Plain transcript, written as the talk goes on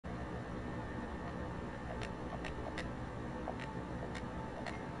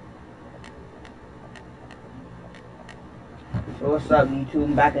What's up, YouTube?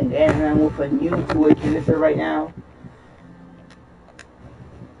 I'm back again, and I'm with a new two-way finisher right now.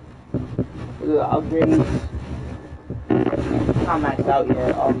 Look at the upgrades. Not maxed out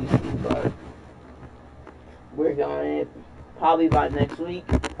yet, obviously, but we're going it probably by next week,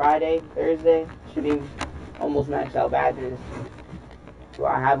 Friday, Thursday. Should be almost maxed out badges. So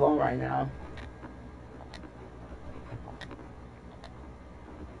I have on right now.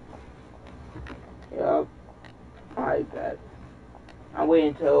 Yup. Alright, bet. I'm waiting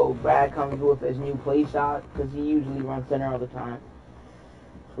until Brad comes with his new play shot, because he usually runs center all the time.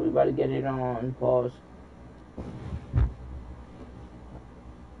 So we about to get it on pause.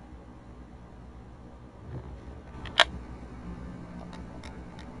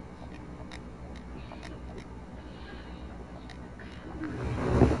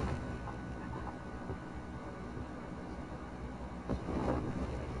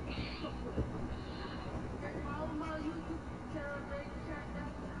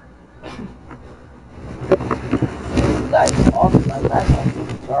 Awesome, like that.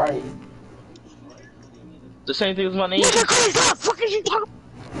 Sorry. The same thing as my name. Nigga, Chris, what the fuck is you talking?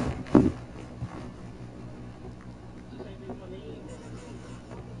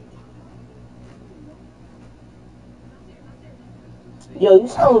 Yo, you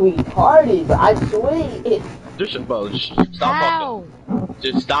sound retarded, but I swear it. Just, bro, just stop talking.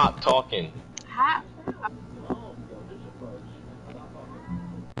 Just stop talking. How?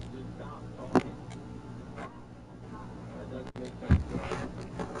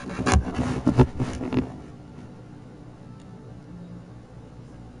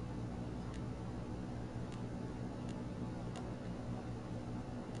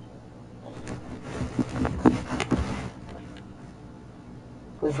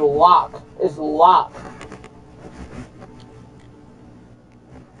 It's locked. It's locked.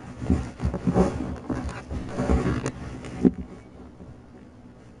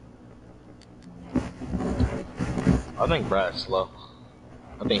 I think Brad's slow.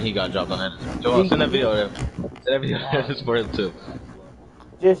 I think he got dropped on that. Joel, send that video there. Send that video there for him too.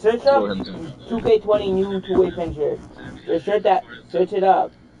 Just search up 2K20 new two-way finisher. Just search that. Search it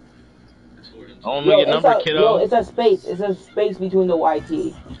up. I don't know your number, kiddo. Yo, it's a space. It's a space between the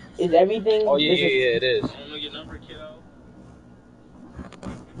YT. Is everything? Oh yeah, it is. I don't know your number, kiddo.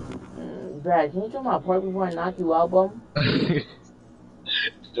 Brad, can you turn my part before I knock you out, bum?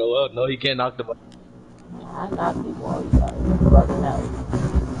 Joel, no, he can't knock the ball. I knock people all the time. Fucking hell.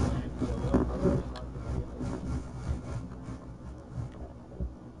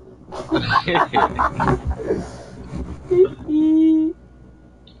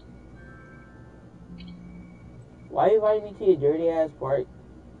 Why you inviting me to your dirty ass park?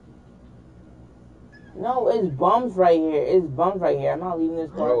 No, it's bums right here. It's bums right here. I'm not leaving this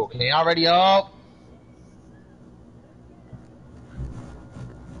park. Bro, can y'all ready up?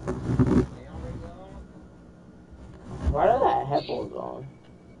 Why do that headphones on?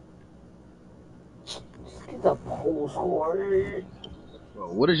 Just get the pole score.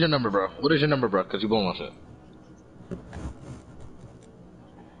 Bro, what is your number, bro? What is your number, bro? Cause you won't watch it.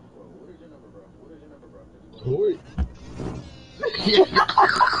 Who?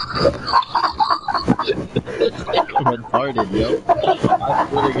 Retarded, yo. I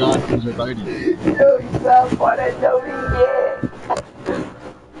swear to God, he's retarded. Yo, you sound fun at nobody yet.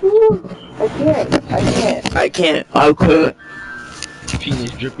 I can't. I could.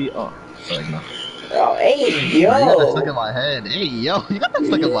 Penis drippy. Oh, sorry, no. Oh, hey, yo. You got that stuck in my head. Hey, yo. You got that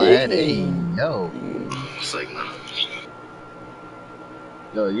stuck in my head. Hey, yo. It's like, no.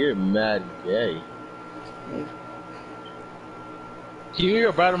 Yo, you're mad gay. Can you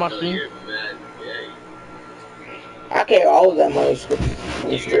hear Brad on my stream? You're mad gay. I can't hear all of them on the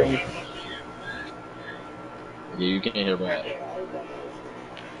stream. Yeah, you can't hear Brad.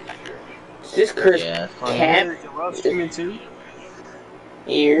 Is this Chris Camp? Joel streaming too?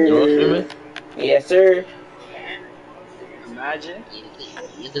 Here. Joel streaming? Yes, sir. Imagine.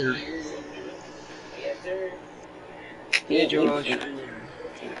 Yes, sir. Yeah, Joel streaming.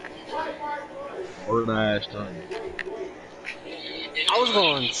 Or last time. I was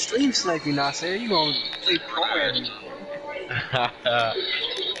going to stream snipe you, Nasser. You gonna play pro at me.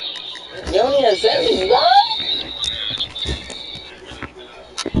 You don't need to send me,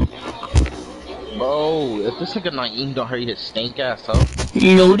 Bro, if this nigga Naeem don't hurry his stank ass up.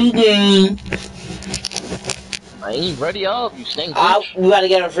 Loading game. Naeem, ready up, you stink bitch. We gotta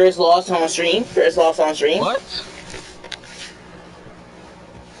get our first loss on stream. First loss on stream. What?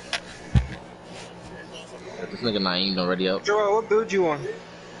 If this nigga Naeem don't ready up. Joel, what build you on?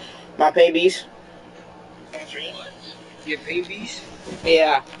 My babies. Your babies?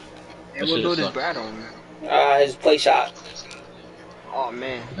 Yeah. And what build is Brad on? His play shot. Oh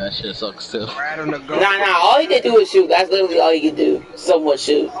man. That shit sucks too. Right on the go. Nah, all he can do is shoot. That's literally all he can do. Somewhat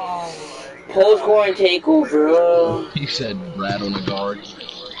shoot. Oh my Post god. score and takeover. He said Brad on the guard.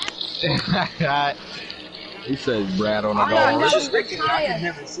 He said Brad on the I guard. disrespected you. I could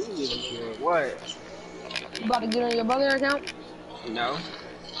never see you this year. What? You about to get on your brother account? No.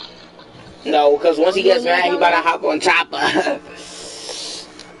 No, because once he gets mad, he about to hop on Chopper.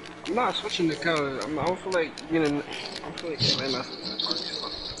 I'm not switching the color. I don't feel like getting. I feel like getting messed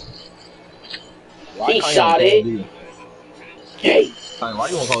Why He Kanye shot on Call it. of Duty? Hey. Kanye, why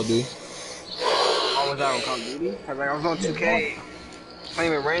you on Call of Duty? Why was I on Call of Duty? Cause like I was on 2K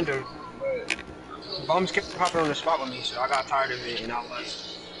playing with random, but bums kept popping on the spot with me, so I got tired of it and I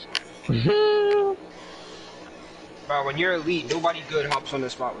left. Bro, when you're elite, nobody good hops on the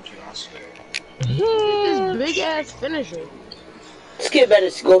spot with you. I swear. This big ass finisher. This kid better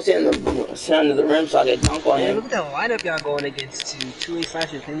go sit under the rim so I can dunk on Man, him. look at the lineup y'all going against: 2A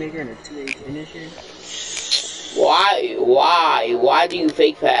slasher playmaker and a 2A finisher. Why do you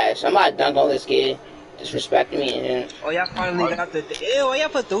fake pass? I'm about to dunk on this kid. Disrespecting me and Oh, y'all finally got the. Ew, why y'all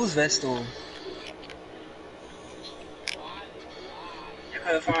put those vests on? Y'all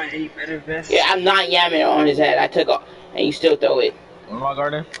couldn't find any better vests? yeah, I'm not yamming on his head. I took off and you still throw it. When am I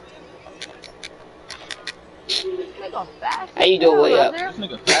guarding? Nigga fast. How you do way up? This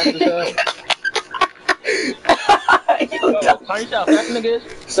nigga fast as hell. You Yo, Kanye, see how fast nigga is?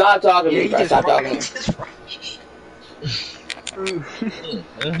 Stop talking to Yeah, me, he bro. just Stop right. talking to me.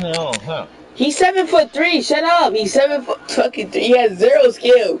 He's 7'3". Shut up. He's 7'3". He has 0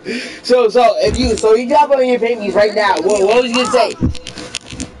 skill. So if you drop on your babies right now, what was you gonna say?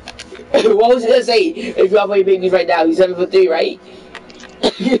 What was you gonna say? If you drop on your babies right now, he's 7'3", right?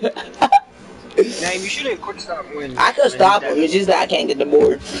 Nah, you shouldn't quick stop when. I could stop him. It's just that I can't get the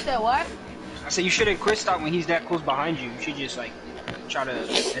board. You said what? I said you shouldn't quick stop when he's that close behind you. You should just like try to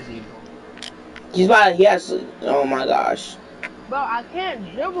hesitate. He's about. He has. Oh my gosh. Bro, I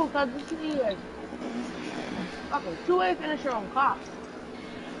can't dribble because this is like fucking 2A finisher on cop.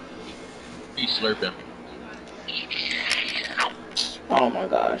 He's slurping. Oh my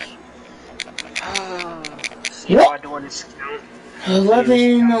gosh. See how I doing this count?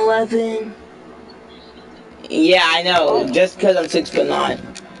 11. Yeah, I know. Just because I'm 6'9". I'm good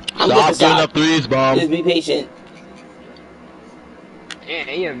to Stop giving stop. up threes, bomb. Just be patient. Yeah,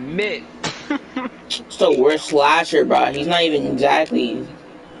 he admit. It's the worst slasher, bro. He's not even exactly.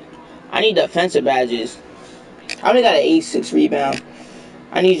 I need defensive badges. I only got an 8-6 rebound.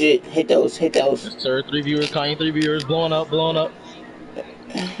 I need you to hit those. Yes, sir. 3 viewers, Kanye, 3 viewers. Blowing up.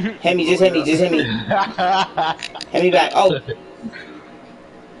 Hit me, just hit me. Hit me back. Oh.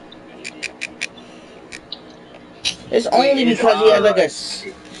 It's only because he has like a.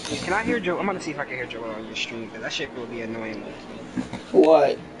 Can I hear Joe? I'm gonna see if I can hear Joel on your stream, because that shit will be annoying.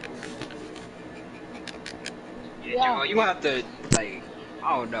 What? Yeah, Joel, you gonna have to, like,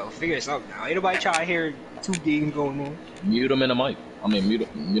 I don't know, figure this out now. Ain't nobody try to hear 2 games going on. Mute him in the mic. I mean, mute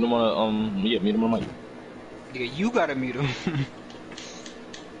him on mute him on the mic. Nigga, you gotta mute him.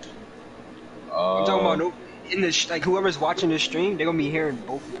 I'm talking about in the like whoever's watching this stream, they're gonna be hearing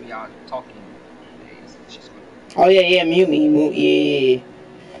both of y'all talking. It's just Oh yeah, mute me. Yeah.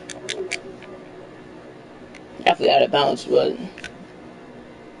 I forgot to bounce, but.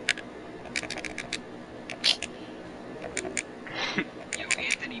 Yo,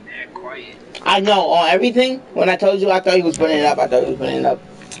 Anthony, man, quiet. I know on everything. When I told you, I thought he was putting it up.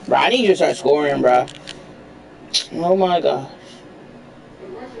 Bro, I need you to start scoring, bro. Oh my god.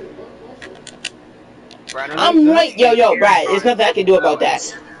 I'm right, yo, Brad. There's nothing I can do about that.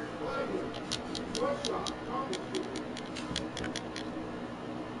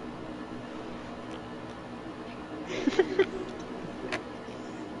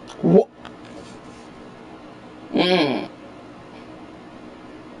 What? Oh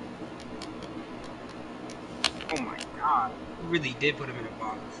my god, you really did put him in a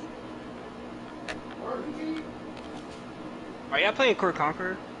box. Are y'all playing Core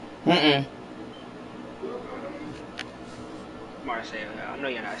Conqueror? Marcel, I know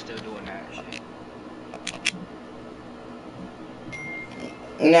you're not still doing that shit.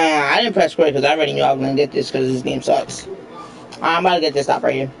 Nah, I didn't press square because I already knew I was gonna get this because this game sucks. I'm about to get this stop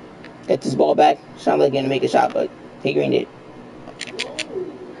right here. Get this ball back. Sound like gonna make a shot, but he greened it.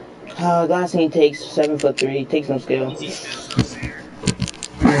 Glassine takes 7'3". Takes no skill.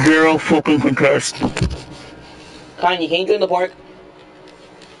 0 fucking contest. Kanye, can you join the park?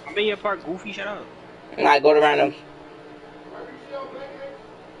 I'm in your park, Goofy. Shut up. Nah, go to random.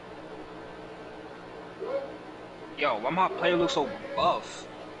 Yo, why my player looks so buff?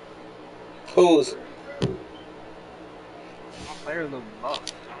 Who's? My player look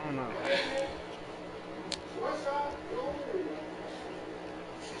buff. I don't know.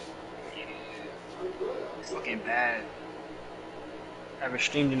 It's looking bad. Haven't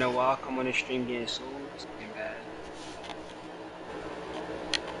streamed in a while. Come on the stream getting sold. It's looking bad.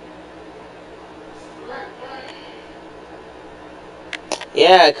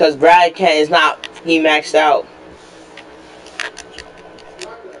 Yeah, cause Brad can't. Is not. He maxed out.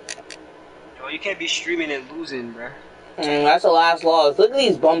 Yo, you can't be streaming and losing, bruh. That's the last loss. Look at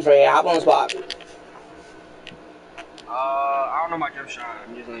these bums right here. Hop on the spot. I don't know my jump shot.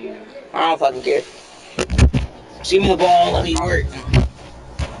 I'm just letting you know. I don't fucking care. Give me the ball and let me work.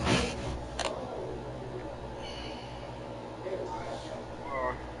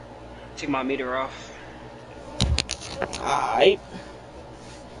 Take my meter off. Alright.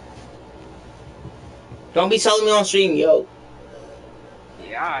 Don't be selling me on stream, yo.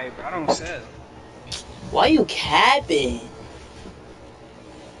 Yeah, alright, but I don't sell. Why you capping?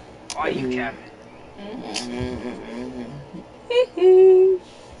 Why you capping?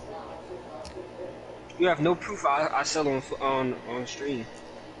 You have no proof I sell on stream.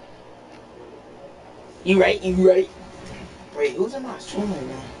 You right, you right. Wait, who's in my stream right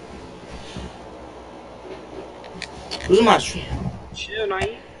now? Who's in my stream? Chill,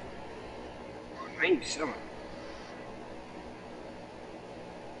 Naeem. Naeem, chilling.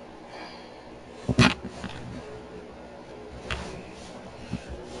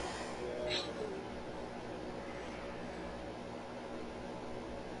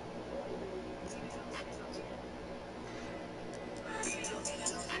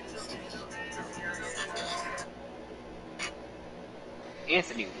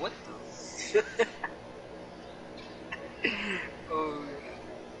 Anthony, what the? Oh.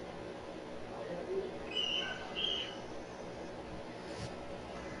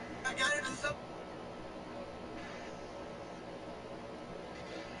 I gotta do something.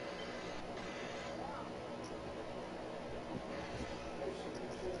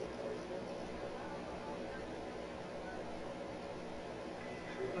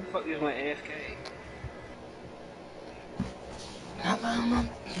 What the fuck is my AFK?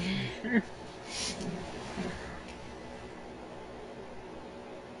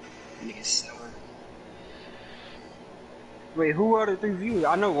 Niggas snowing. Wait, who are the three viewers?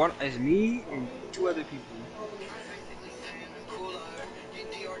 I know one is me and two other people.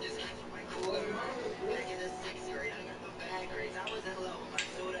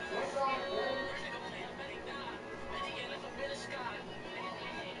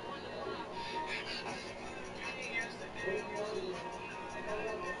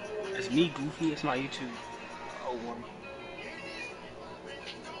 It's me, Goofy. It's my YouTube. Oh, one.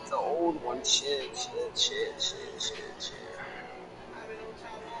 The old one. Shit.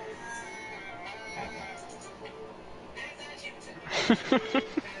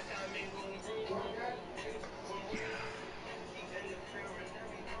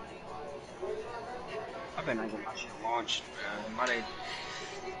 I bet not get my shit launched, man. Why they?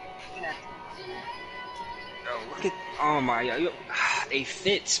 Yo, look at. Oh my, yo, they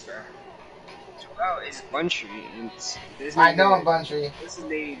fits, bro. Well, it's Buntry. This I know nigga- I'm Buntry. This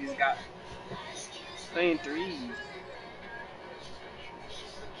nigga just got playing threes.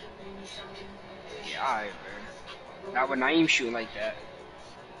 Yeah, alright, bro. Not when Naeem shooting like that.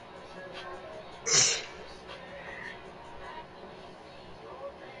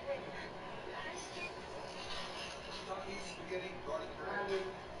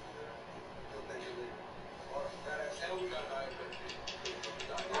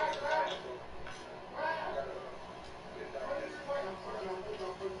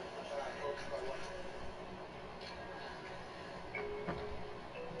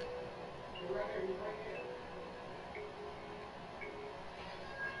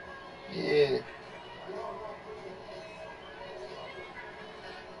 Yeah.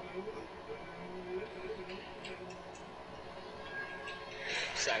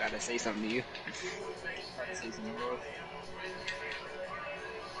 So I gotta say something to you.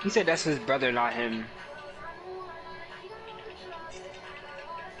 He said that's his brother, not him.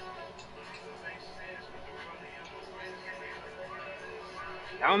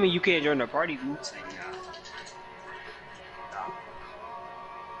 That don't mean you can't join the party, Boots.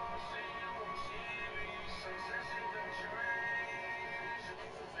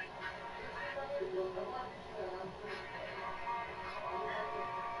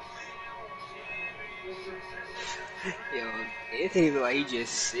 Yo, Anthony look like he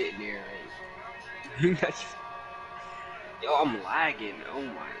just sitting there. Right? Yo, I'm lagging. Oh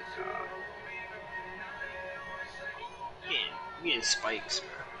my god. You getting spikes, bro.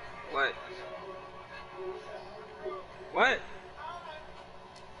 What? What?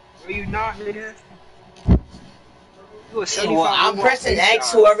 No, you not, nigga. You a 75 Well, I'm overall pressing face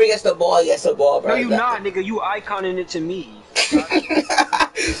X. shot. Whoever gets the ball, bro. No, you not, nigga. You iconing it to me.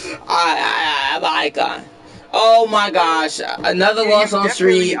 I'm an icon. Oh my gosh. Another Yeah, loss you on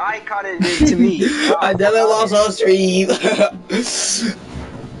definitely stream. iconing it to me. Another loss on stream.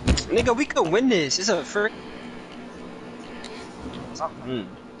 Nigga, we could win this. It's a first.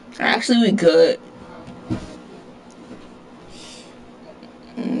 Actually, we could.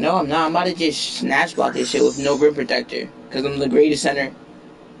 No, I'm not. I'm about to just snatch block this shit with no rim protector. Because I'm the greatest center.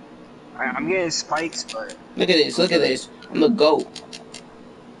 I'm getting spikes, but. Look at this. Look at this. I'm the GOAT.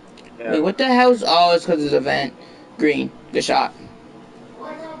 Yeah. Wait, what the hell's... Oh, it's because it's a vent. Green. Good shot.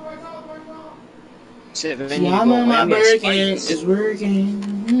 Shit, but then See, you I'm go on my away, I'm getting Birkin. spikes. It's working.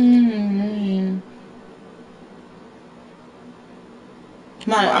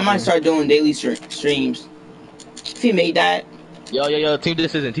 I might start doing daily streams. If he made that, Yo, team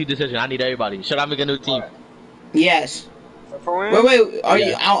decision. I need everybody. Should I make a new team? yes. For Wait. Are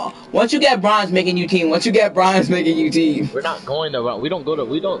you? Once you get bronze, making you team. Once you get bronze, making you team. We're not going to.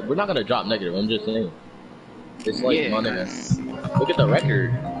 We're not gonna drop negative. I'm just saying. It's like, my nigga. Look at the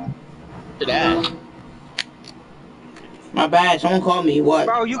record. Look at that. My bad. Someone called me. What?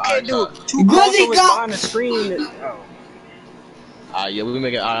 Bro, you can't do Alright, two Glizzy crossovers got- behind the screen. Oh. Yeah, we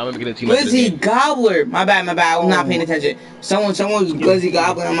make it. I'm gonna get a team. Glizzy Gobbler. My bad. I'm not paying attention. Someone's Glizzy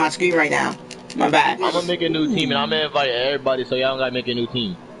Gobbler on my screen right now. My bad. I'm gonna make a new team and I'm gonna invite everybody, so y'all don't gotta make a new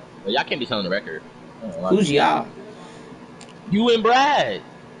team. But y'all can't be selling the record. Who's y'all? You and Brad.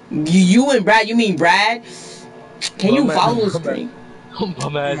 You and Brad? You mean Brad? Can you Bum follow ass- the screen?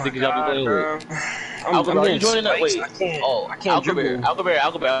 Bum ass niggas y'all be playing with. I'm Alcabert, are you getting joining that? spikes. Wait. I can't. Oh, I can't dribble.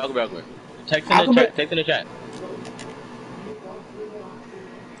 Alcabert. Text in the Alcabert- chat. Text in the chat.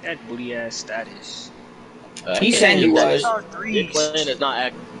 That booty ass status. He said he was. Oh, Your threes. plan is not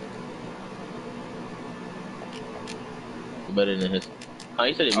active. Better than his. Oh,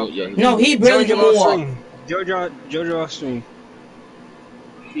 he said he moved. Yeah, No, he barely can move up. Jojo off stream.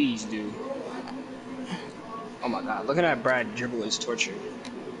 Please, dude. Oh my god, looking at Brad dribble is torture.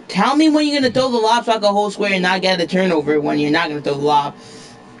 Tell me when you're gonna throw the lob so I can hold square and not get a turnover when you're not gonna throw the lob.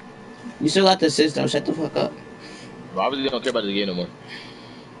 You still got the system. Shut the fuck up. Obviously, don't care about the game no more.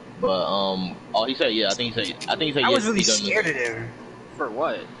 But oh, he said yeah. I think he said I yes. was really he done scared of them. For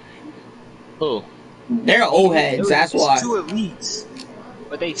what? Who? They're old heads. That's why. Two elites,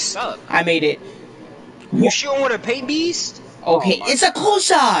 but they suck. I made it. You shooting with a paint beast? Okay, Oh my it's a close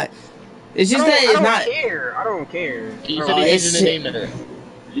shot. It's just that it's not. I don't care. He Bro, said he changed his it's- name to.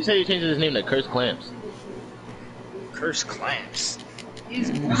 He said he changed his name to Curse Clamps. Curse clamps. He's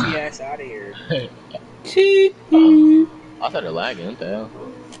goofy ass out of here. I started lagging. What the hell?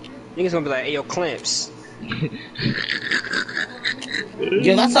 Niggas gonna be like, "Hey, yo, clamps."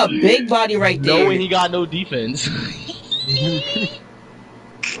 Yo, that's a big body right there. Knowing he got no defense.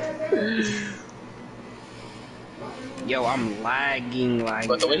 Yo, I'm lagging.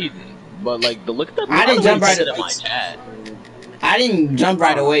 But the way he, like the look at the. I didn't jump right in away. my chat. I didn't jump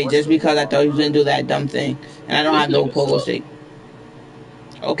right away just because I thought he was gonna do that dumb thing, and I don't have no polo stick.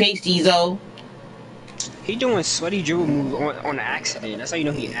 Okay, Steezo. He doing sweaty dribble moves on accident. That's how you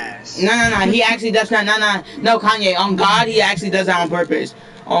know he ass. No. He actually does not. No, Kanye. On God, he actually does that on purpose.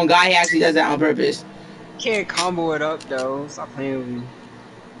 On God, he actually does that on purpose. Can't combo it up though. Stop playing with me.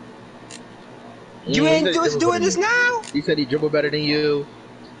 Mm, You he ain't said he dribbled doing better this than now. He said he dribbled better than you.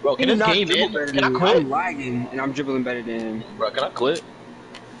 Bro, can He this not game dribble end? better Can than I me. quit? I'm lagging and I'm dribbling better than him. Bro, can I quit?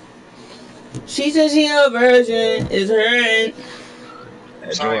 She says she a virgin. Is hurting.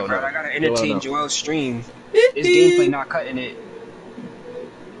 Sorry, Joel, bro. no. I gotta entertain Joel, no. Joel's stream. His gameplay not cutting it.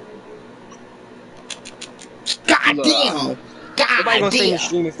 God damn. Nobody God gonna stay in the damn.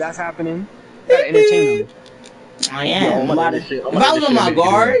 stream if that's happening. You gotta entertain him. I Yo, am. I'm If about to shit- I'm I about was to on my shit make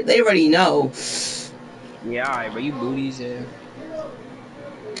you guard, they already know. Yeah, alright, but you booties, yeah.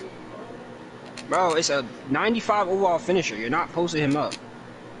 Bro, it's a 95 overall finisher. You're not posting him up.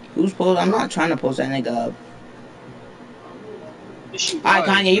 Who's post? I'm not trying to post that nigga up. Yes, you Alright,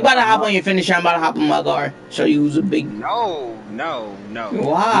 was. Kanye, you about to hop on your finisher. I'm about to hop on my guard. Show you who's a big. No.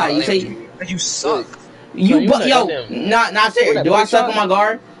 Why? No, You say because you suck. you, you but said yo, goddamn- not serious. What, Do I that suck shot? on my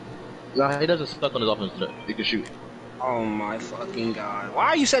guard? Nah, he doesn't suck on his offense today. He can shoot. Oh my fucking god. Why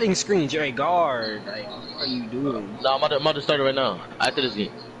are you setting screens? You're a guard. Like, what are you doing? No, I'm about to start it right now. After this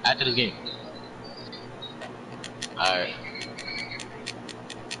game. Alright.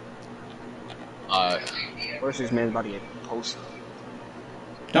 Where's this man's about to get posted?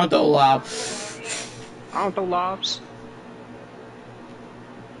 Don't throw a lob. I don't throw lobs.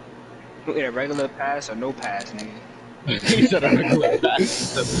 You get a regular pass or no pass, nigga. He said I'm going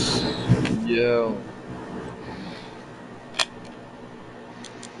fast. Yo.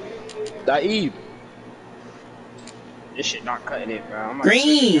 Daib. This shit not cutting it, bro. I'm not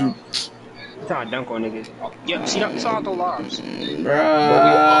Green. I'm trying to dunk on niggas. Oh, yeah, see that? Saw the lobs. Bruh.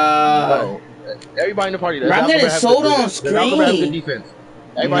 Bro, everybody in the party. Bro, I'm getting sold on screen. Have good defense.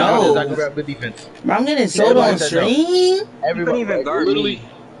 Everybody No. have good defense. Bro, I'm getting sold on stream. Everybody, even guard me.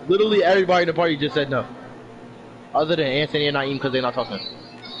 literally everybody in the party just said no. Other than Anthony and Naeem because they're not talking.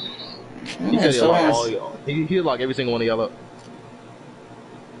 He said he'll lock all y'all. He'll lock every single one of y'all up.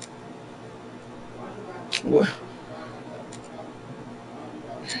 What?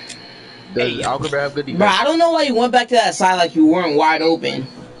 Does Algebra have good defense? Bro, I don't know why you went back to that side like you weren't wide open.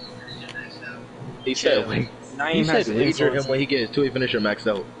 He said wait. He said wager him when he gets his 2A finisher maxed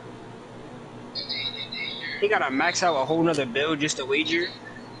out. He gotta max out a whole nother build just to wager.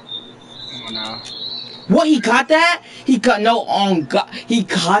 Come on now. What, he caught that? He caught, no, on God, he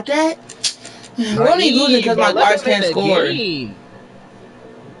caught that? We're only losing because my guards can't score.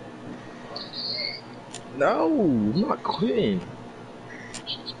 No, I'm not quitting.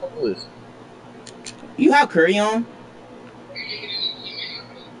 You have Curry on?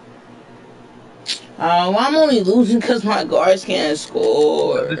 Well, I'm only losing because my guards can't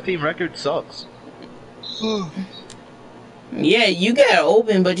score. This team record sucks. Yeah, you get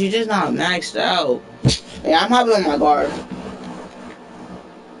open, but you're just not maxed out. Yeah, I'm hopping on my guard.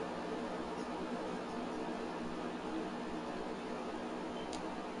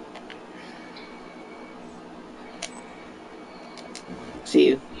 See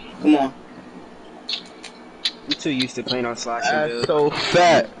you. Come on. I'm too used to playing on slashing That's build. so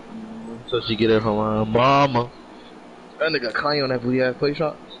fat. So she get it from her mama. That nigga Kanye on that booty ass play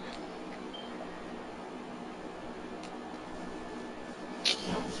shot.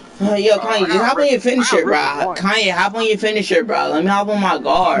 Yo, Kanye, just hop on your finisher, bro. Kanye, hop on your finisher, bro. Let me hop on my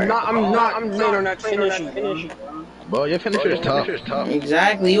guard. I'm not on that finishing. Bro, your finisher is tough.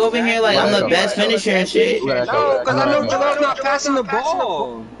 Exactly. You over here like I'm the best finisher and shit. No, because I know Jamal's not passing the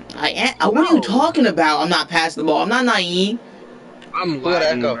ball. What are you talking about? I'm not passing the ball. I'm not naive. I'm Who got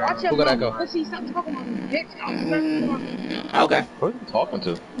lagging, echo? bro. Who got echo? Pussy, stop talking about me, bitch. Okay. Who are you talking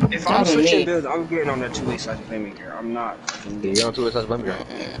to? If I'm switching builds, I'm getting on that 2-way slash playmaker. I'm not. Yeah, you're on 2-way slash playmaker.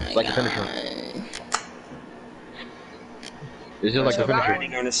 It's like a finisher. It's just like the finisher.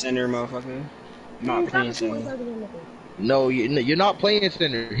 I'm on the center, motherfucker. I'm not playing center. No, you're not playing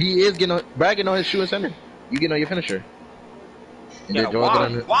center. He is bragging on his shooting center. You get on your finisher. And Yeah, then Joel get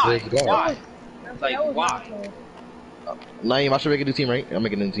on his guard. Why? Like, why? Naeem, I should make a new team, right? I'm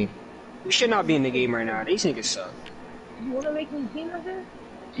making a new team. We should not be in the game right now. These niggas suck. You wanna make me team like this?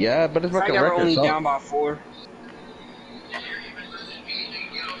 Yeah, but it's I fucking got record only suck. down by 4.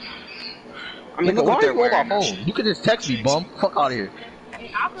 I mean, Nigga, look why what are they're you on my wearing. phone? You could just text me, bum. Fuck out of here. Hey,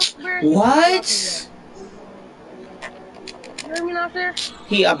 Aquabear, What? you hear me out there?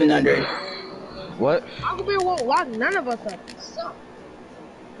 He up and under. What? Aquabear won't lock none of us up. So,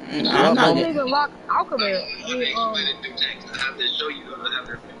 I'm I not don't getting. even lock Aquabear. I have to show you. I have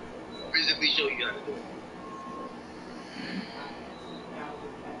to physically show you how to do it.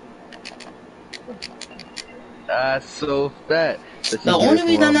 That's so fat. The only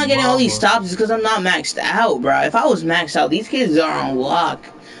reason I'm not getting all these stops is because I'm not maxed out, bro. If I was maxed out, these kids are on lock.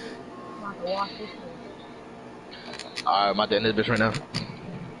 I'm not gonna watch this one. Alright, I'm about to end this bitch right now.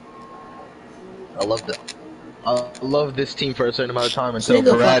 I love this team for a certain amount of time This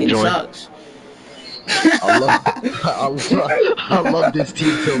until nigga Brad fucking joined. sucks. I love this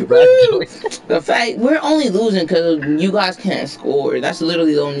team till Brad joined. The fact we're only losing because you guys can't score. That's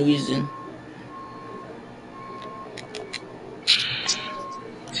literally the only reason.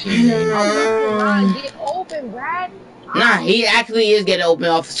 Get open, Brad. Nah, he actually is getting open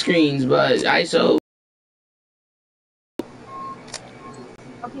off the screens, but ISO.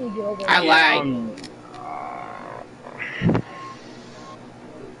 How can you get open? I lag.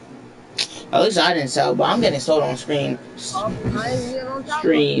 At least I didn't sell, but I'm getting sold on screen. I ain't getting on top.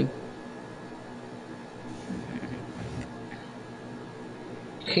 Stream.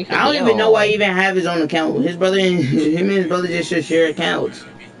 I don't even know why he even have his own account. His brother and him and his brother just should share accounts.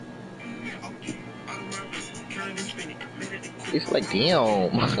 It's like damn.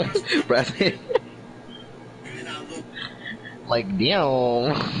 Brad. Like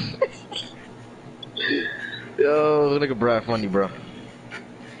damn. Yo, nigga Brad funny, bro.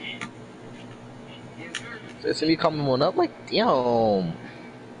 See me coming one up like damn.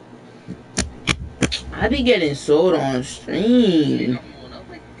 I be getting sold on stream.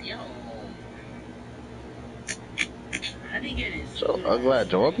 So I'm glad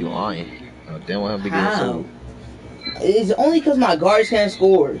Joel be lying. Damn, what him be getting How? sold. It's only because my guards can't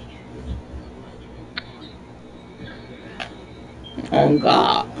score. Oh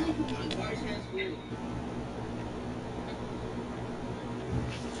God.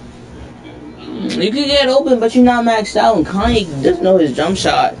 You can get open, but you're not maxed out, and Kanye doesn't know his jump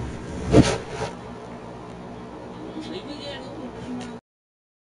shot.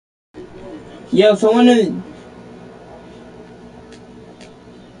 Yo, someone.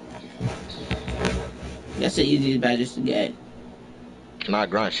 That's the easiest badges to get. Not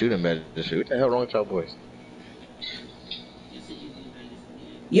grind shooting badges. What the hell wrong with y'all boys?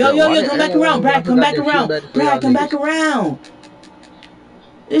 Yo, come back around, Brad. Come back around, Brad. Come back around.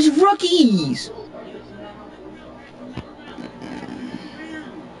 It's rookies.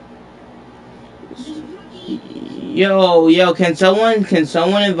 Yo, can someone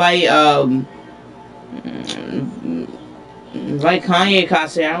invite Kanye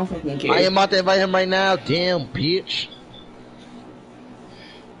Kase? I don't fucking care. I am about to invite him right now. Damn bitch.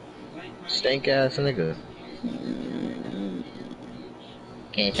 Stank ass nigga.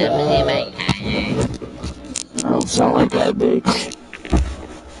 Can't you invite Kanye? I don't sound like that bitch.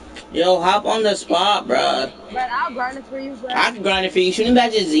 Yo, hop on the spot, bruh. But I'll grind it for you, bro. I can grind it for you. Shooting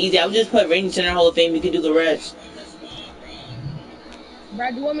badges is easy. I would just put Ranging Center Hall of Fame. You can do the rest.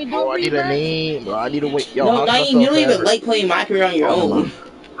 Brad, do you want me to do Oh, it for I you, need a name, bro. I need to wait. Yo, no, you don't even like playing my career on your own.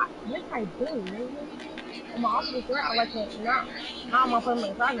 Yes, I do, man. I'm off the court. I like to not. How am I playing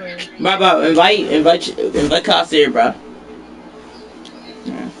my soccer? Bro, invite Costa, bro.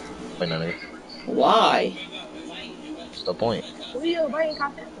 Yeah. Wait, no, nigga. Why? What's the point? Who are you inviting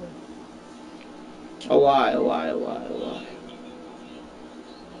Costa for? Oh, why?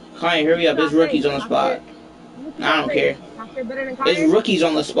 Kanye, hurry up. There's rookies on the spot. I don't care. There's rookies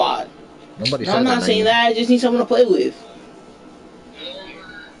on the spot. Nobody I'm not saying that. I just need someone to play with.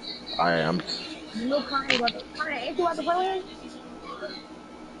 Alright, I'm. You know Kanye, ain't you about to play with him?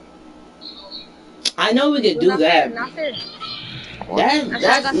 I know we could do that. Not fair. That's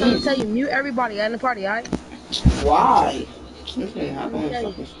I got something to tell you. Mute everybody at the party, alright? Why?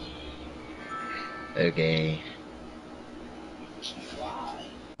 Okay.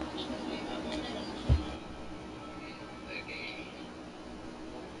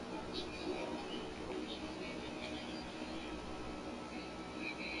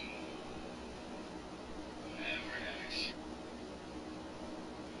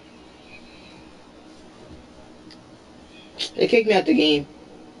 They kicked me out the game.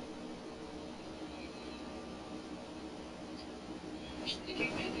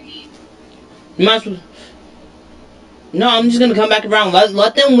 No, I'm just gonna come back around.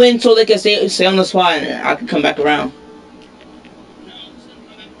 Let them win so they can stay on the spot and I can come back around.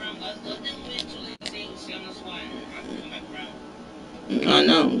 I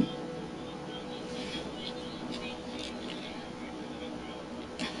know.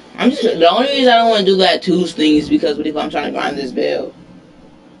 The only reason I don't want to do that twos thing is because what if I'm trying to grind this build?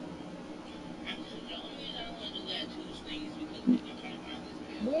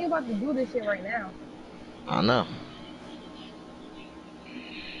 We ain't about to do this shit right now. I know.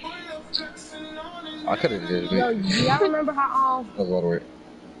 I could have did it. Yo, y'all remember how That's all the way.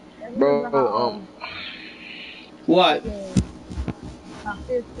 Bro, What?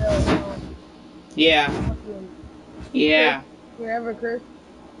 Yeah. Yeah. Forever Chris.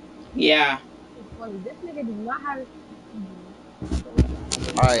 Yeah. It's funny. This nigga does not have.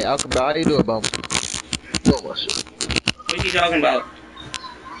 Alright, Alchemy, how do you do it, bum? What are you talking about?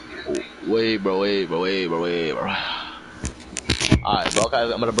 Wait, bro. Alright,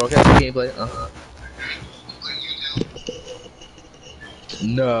 I'm gonna broadcast the gameplay.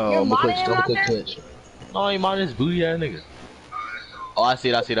 No, I'm gonna click Twitch. No, you mind this booty ass nigga. Oh, I see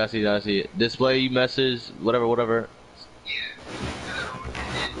it. Display message, whatever.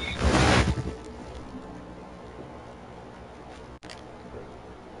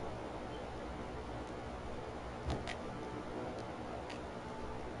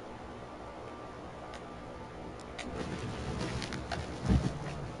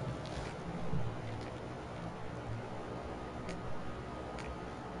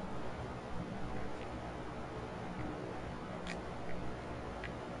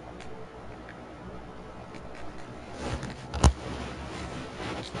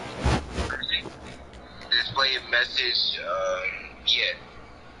 Display message, yeah.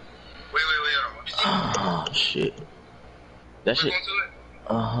 Wait, Oh, shit. That shit.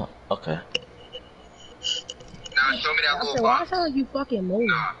 Okay. Now show me that little Why box. sound like you fucking moving?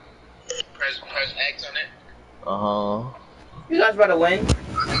 Press X on it. You guys about to win? You're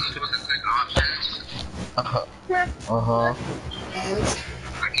supposed to click options. I can't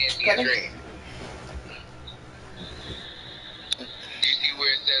see it straight.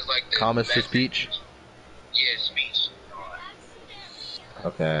 like the Comments to best- speech. Yeah, speech.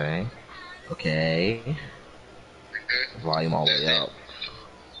 Okay. Okay. Volume all the way up.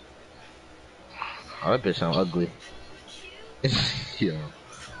 Oh, that bitch sound ugly. Yeah.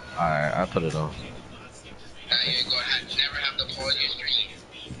 Alright, I put it on. Now you ain't gonna never have to pause your stream.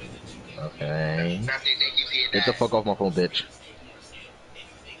 Okay. Not they make you pay Get the that. fuck off my phone, bitch.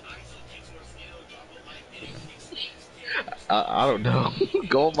 I don't know.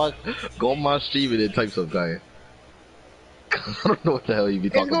 go on my stream and then type some guy. I don't know what the hell you be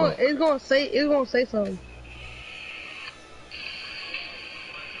talking about. It's gonna say something.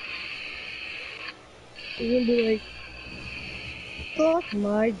 It's gonna be like, fuck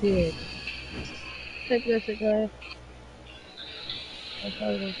my dick. Type that shit, guys. I'm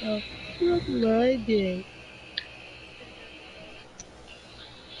talking myself. Fuck my dick.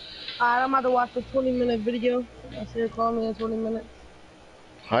 Alright, I'm about to watch a 20-minute video. I said call me in 20 minutes.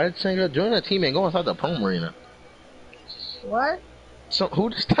 Alright, Singer, join the team and go inside the prom arena. What? So who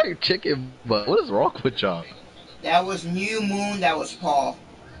just started chicken butt? What is wrong with y'all? That was New Moon. That was Paul.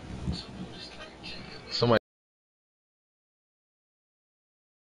 Somebody.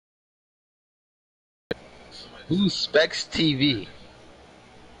 Who's Specs TV?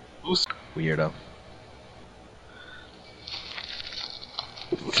 Who's weirdo?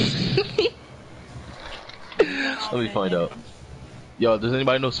 Let me find out. Yo, does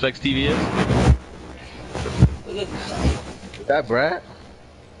anybody know Specs TV is? Look at this. Is that Brad?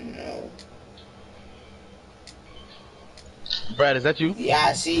 No. Brad, is that you? Yeah,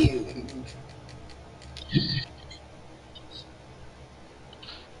 I see you.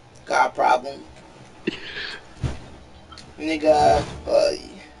 Got a problem. Nigga,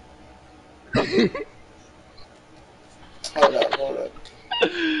 hold up.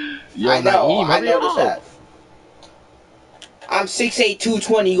 Yo, I know, Naeem, I hurry noticed up. that. I'm 6'8",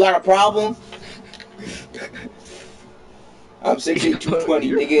 220, you got a problem? I'm 6'8", 220,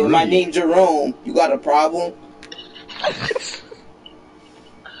 You're nigga. My free. name's Jerome. You got a problem?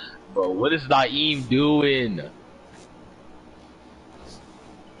 Bro, what is Naeem doing?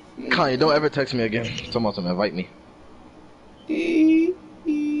 Kanye, don't ever text me again. Talking about some invite me.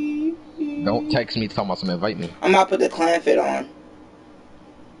 Don't text me talking about some invite me. I'm about to put the clan fit on.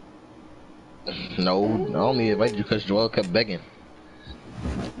 No, I only invited you because Joel kept begging.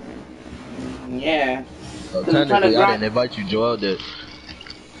 Yeah. So I'm trying to technically, I grind- didn't invite you, Joel did.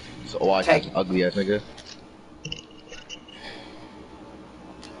 So watch this ugly ass nigga.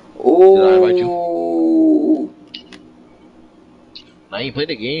 Oh. Did I invite you? Naeem, play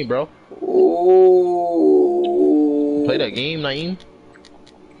the game, bro. Oh. Play that game, Naeem.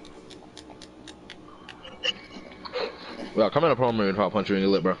 Well, come in the promo and I'll punch you in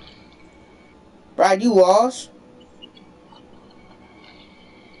your lip, bro. Brad, you lost?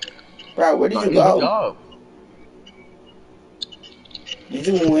 Brad, where did you Naeem, go? hurry up. Did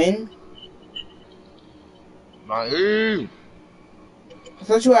you win? Naeem. I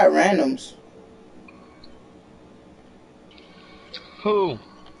thought you had randoms. Who?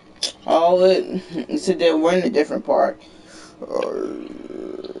 Oh, it said that we're in a different park. What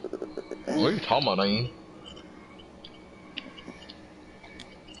are you talking about, Naeem?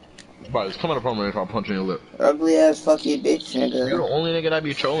 Bro, just come in the promo and I'll punch you in your lip. Ugly ass fucking bitch, You're the nigga. only nigga that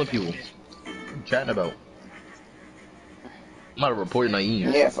be trolling people. What you chatting about? I'm about to report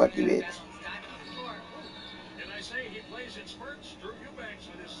Naeem. Yeah, fuck you, bitch.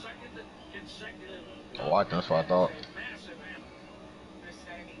 Oh, watch, that's what I thought.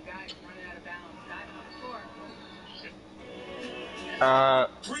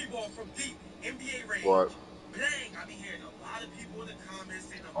 What?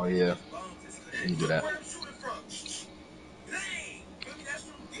 Oh yeah. You can do that.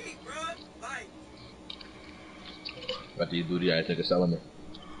 After you do the I take a element.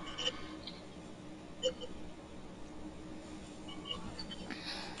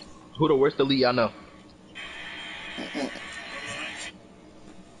 Who the worst elite I know?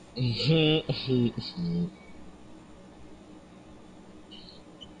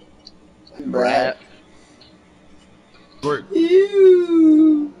 Brad. Work.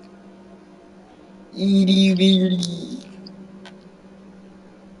 Ew. Edie beardy.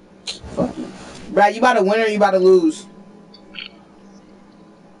 Fuck you. Brad, you about to win or you about to lose?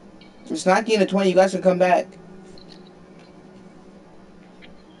 It's 19 to 20. You guys can come back.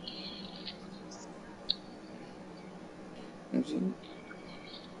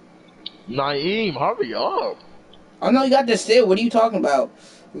 Naeem, hurry up. Oh no, you got this still. What are you talking about?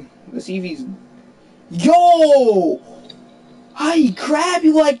 Let's see if he's. Yo! How you grab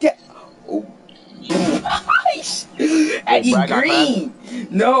you like that? Oh. And he Brad got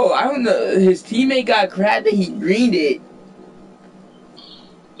greened. No, I don't know. His teammate got cracked and he greened it.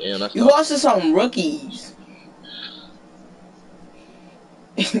 Damn, that's You tough. lost to some rookies.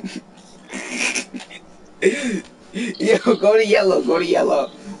 Yo, go to yellow. Go to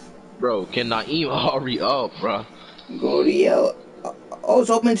yellow. Bro, can Naeem hurry up, bro? Go to yellow. Oh, it's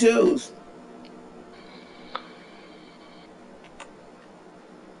open twos.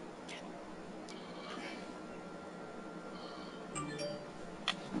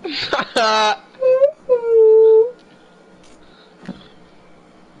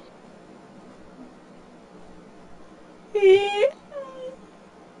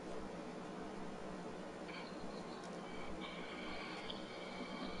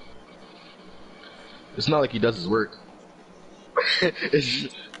 It's not like he does his work.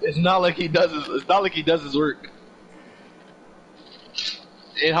 it's not like he does his. It's not like he does his work.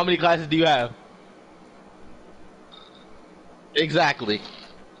 And how many classes do you have? Exactly.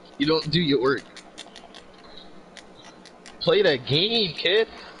 You don't do your work. Play the game, kid.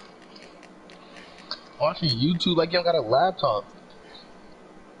 Watching YouTube like you don't got a laptop.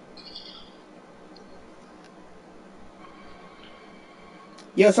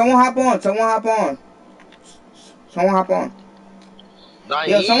 Yo, someone hop on. Someone hop on. Someone hop on.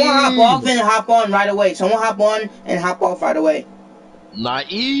 Yo, someone hop off and hop on right away. Someone hop on and hop off right away.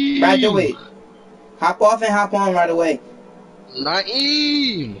 Naeem. Right away. Hop off and hop on right away.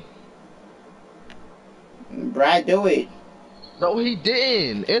 Naeem. Brad, do it. No, he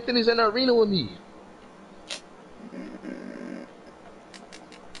didn't. Anthony's in the arena with me.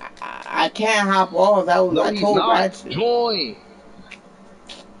 I can't hop off. That was No, I he's told not. Brad to. Join.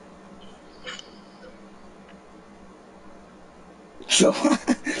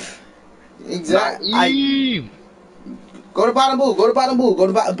 Exactly. Naeem. Go to bottom blue. Go to bottom blue. Go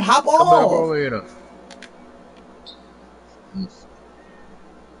to bottom. Hop Come on, off. arena.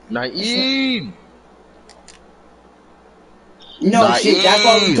 Naeem. No Naeem. shit. That's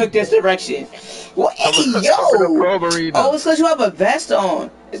why we took this direction. Well, hey, yo. Oh, it's because you have a vest on.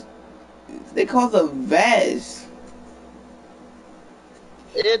 They call it a vest.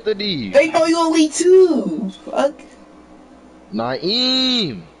 Anthony. They know you only two. Fuck.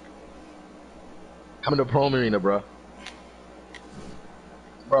 Naeem. Come to Pro Arena, bro.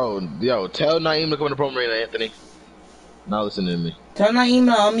 Bro, yo, tell Naeem to come to Pro Arena, Anthony. Now listen to me. Tell Naeem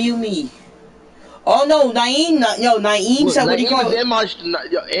to unmute me. Oh no, Naeem, Naeem said what he called.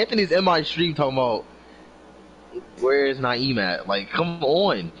 Anthony's in my stream talking about where is Naeem at? Like, come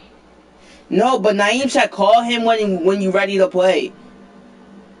on. No, but Naeem said call him when you ready to play.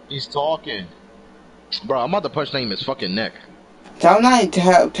 He's talking. Bro, I'm about to punch Naeem in his fucking neck. Tell Naeem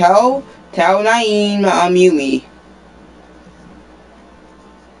to unmute me.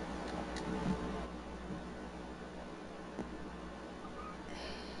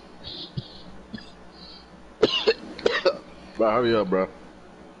 Bro, hurry up, bro.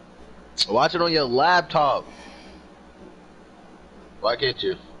 Watch it on your laptop. Why can't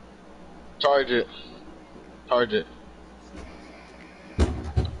you? Charge it. Charge it.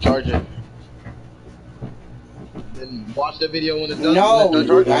 Charge it. Then watch the video when it's done. No,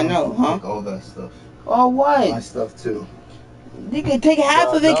 I know, huh? All that stuff. Oh, My what? stuff too. You can take half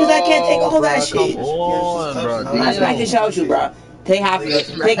of it because I can't take all that shit. Come on, bro. I can show you, bro. Take half of it.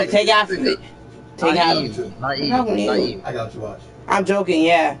 Take half of it. Take half of it. Naeem. I got you, watch. I'm joking,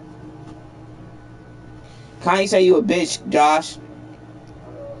 yeah. Kanye say you a bitch, Josh.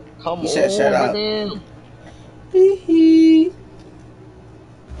 Come He on, said shut up. man. Hee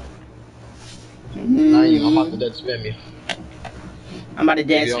Naeem, I'm about to dead spam you. I'm about to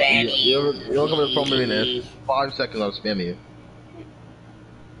dance, You man. don't come to the Pro Arena in 5 seconds, I'll spam you.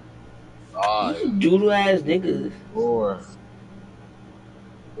 5, Doodle ass niggas. 4,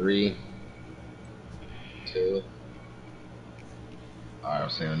 3, 2. Alright, I'm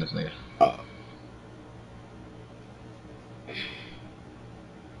spamming this nigga.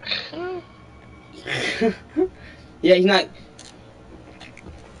 Yeah, he's not.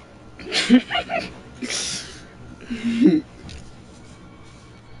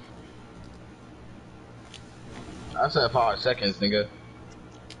 I said 5 seconds, nigga.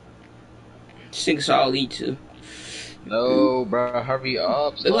 Six all elite too. No, bro, hurry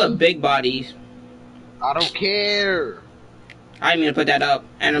up. They look Son. big bodies. I don't care. I didn't mean to put that up,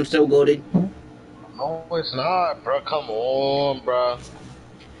 and I'm still goated. No, it's not, bro. Come on, bro.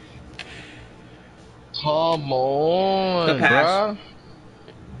 Come on, The pass. bro.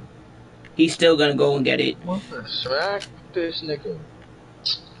 He's still gonna go and get it. What the smack this nigga?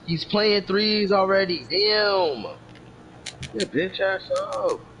 He's playing threes already. Damn. Get bitch ass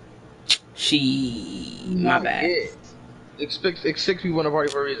up. My bad. Expect 6 people in the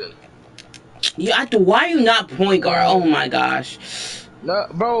party for a reason. Why are you not point guard? Oh my gosh. No,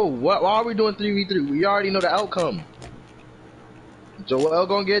 bro. Why are we doing 3v3? We already know the outcome. Joel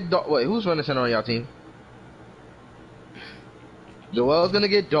gonna get wait. Who's running center on y'all team? Joel's gonna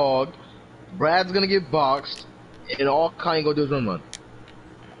get dogged. Brad's gonna get boxed, and all Kanye gonna do is run.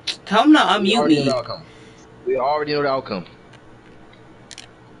 Tell him to unmute me. We already know the outcome.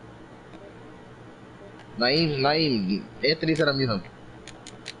 Naeem, Anthony said unmute him.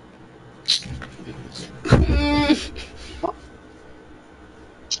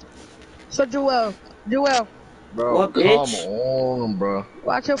 So Joel. Bro, what, come bitch? on, bro.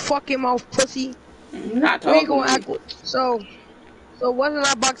 Watch your fucking mouth, pussy. You're not We ain't talking. gonna act. So wasn't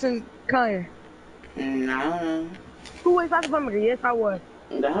I boxing Kanye? I don't know. Who was talking about me? Yes, I was.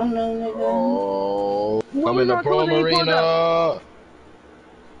 I don't know, nigga. Oh, When I'm we in the gonna prom do it, he pulled arena.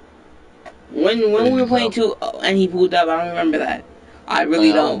 When we were playing 2 and he pulled up, I don't remember that. I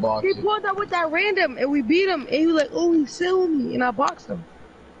really don't. He pulled up with that random and we beat him and he was like, oh, he sealed me and I boxed him.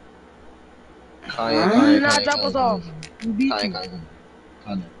 Kanye, He did not drop us off. We beat him.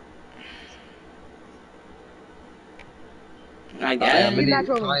 I guess. I'm gonna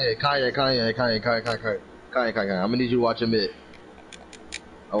need you to watch him hit.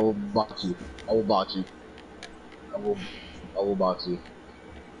 I will box you. I will box you. I will box you.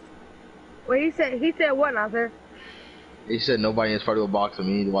 Wait, he said what now, sir? He said nobody in his party will box him.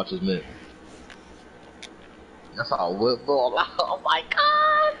 You need to watch his mitt. That's how I whip ball. Oh my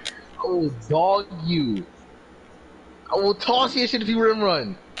god! I will dog you. I will toss your shit if you run.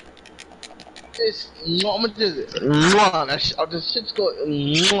 I'm gonna just run. This shit's going.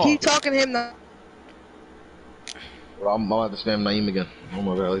 Keep talking to him now. Well, I'm about to spam Naeem again. Oh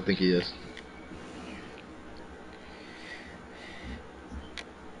my god, I think he is.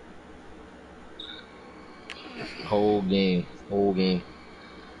 Whole game.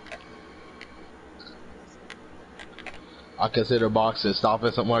 I consider boxing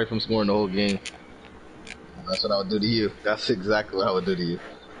stopping somebody from scoring the whole game. That's what I would do to you. That's exactly what I would do to you.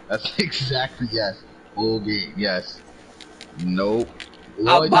 That's exactly, yes. Whole game, yes. Nope. The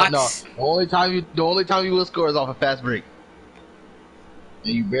only time you will score is off a fast break.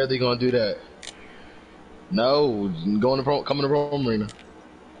 And you barely gonna do that. No, come in the prom arena.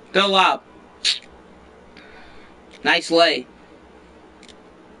 Still up. Nice lay.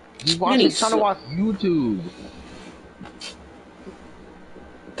 He's trying to watch YouTube.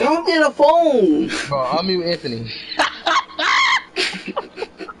 Come to the phone. Bro, I'll mute Anthony.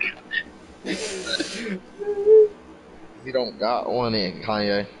 He don't got one in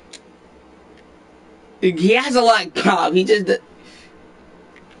Kanye. He has a lot of pop. He just.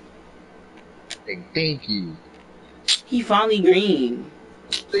 Thank you. He finally green.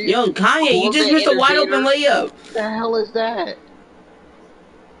 Yo, Kanye, you just missed a wide open layup. What the hell is that?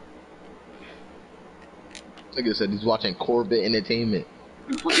 Like I said, he's watching Corbett Entertainment.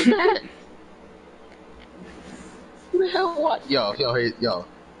 What is that? Who the hell what? Yo.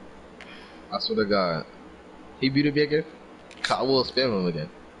 I swear to God. He beat a bigger? I will spam him again.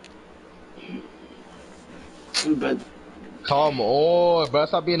 But come on, bro.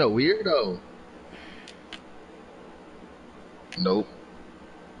 Stop being a weirdo. Nope.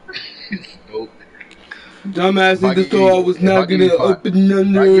 Nope. Dumbass nigga thought I was not gonna open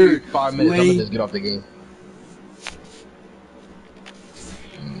under. 5 minutes, I'm gonna just get off the game.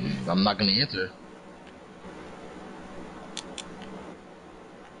 I'm not gonna answer.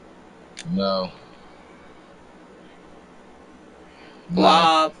 No.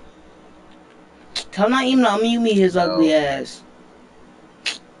 Bob. Tell not even to unmute me, his ugly ass.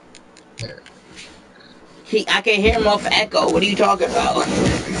 I can hear him off echo. What are you talking about?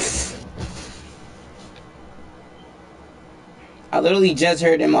 I literally just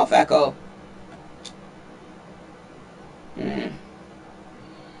heard him off echo.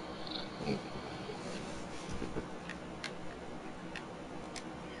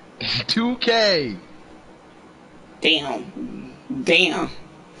 2K. Damn.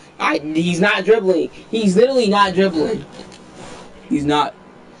 He's not dribbling. He's literally not dribbling. He's not.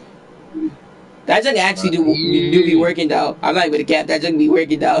 That junk actually do be working though. I'm not even a cap. That junk be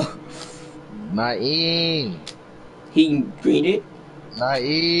working though. Naeem. He greened it.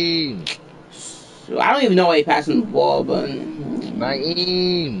 Naeem. So I don't even know why he passing the ball, but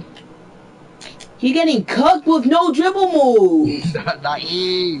Naeem. He getting cooked with no dribble moves.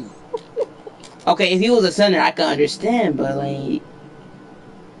 Naeem. Okay, if he was a center, I could understand, but like.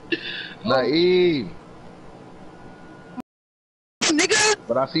 Naeem. Nigga.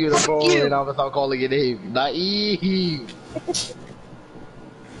 But I see you in the phone and I'm gonna start calling your name. Naeem.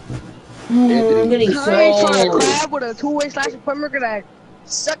 I'm getting Kanye trying to so. crab with a two-way slash perimeter that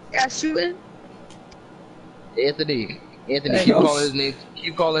suck at shooting. Anthony, Hey, keep calling his name.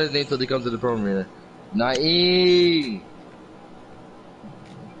 Keep calling his name till he comes to the pro arena. Naeem.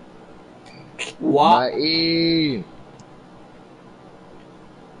 What? Naeem.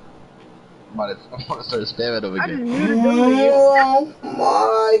 I'm about to start spamming over I again. just muted them niggas. Oh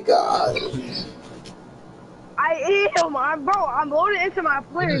my god. I am, bro. I'm loaded into my You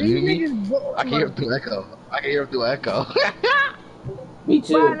player. just These mute me? niggas blow I can hear him through echo. Me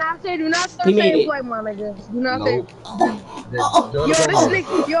Bro, too. do not He start made saying it. play, my nigga. Do not say. Nope. Join the pro arena.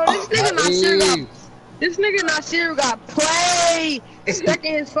 This nigga Nasir got. Naeem. This nigga Nasir got play stuck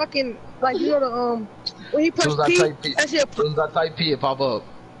in his fucking like you know the when he As soon pressed as I P. type P, That shit. as soon as I type P, it pop up.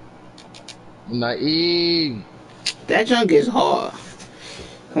 Naeem. That junk is hard.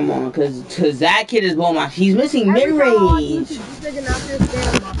 Come on, cause that kid is blowing my. He's missing mid Every time I watch YouTube, range. this nigga Nasir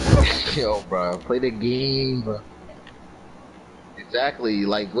spam my phone. Yo, bro, play the game, bro. Exactly.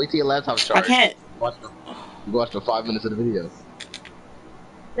 Like, wait till your laptop I charge. can't. Watch the 5 minutes of the video.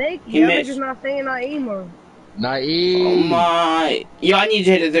 Thank He you. That missed. nigga's not saying I emo. Oh Naeem. my. Yo, I need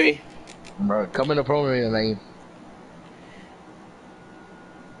to hit a 3. Bro, come in the pro arena, Naeem.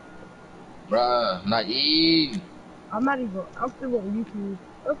 Bruh, Naeem. I'm not even. I'm still on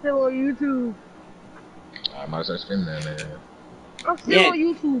YouTube. I might start spinning that, man. I'm still Yeah. on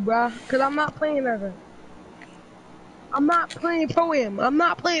YouTube, bruh. Cause I'm not playing nothing. I'm not playing Pro-Am. I'm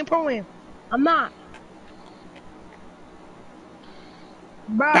not.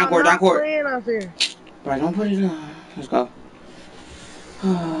 Bruh, I'm Downcourt, not downcourt. playing out there. Bro, don't put it on. Let's go.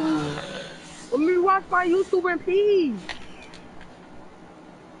 Let me watch my YouTube in peace.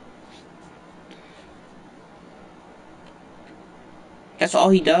 That's all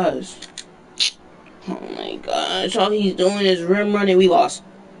he does. Oh my gosh, all he's doing is rim running. We lost.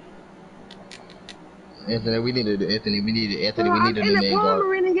 Anthony, we needed Bro, a I'm new in the name guard.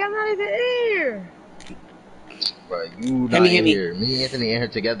 Palmer and y'all not even here. Bro, you Hit not me. in here. Me and Anthony in here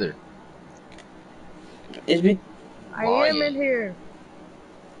together. It's been. I am in here.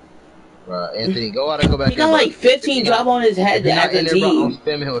 Bro, Anthony, go out and go back He got in, like bro. 15 drop on his head If you're as not a in there, bro, I'm team.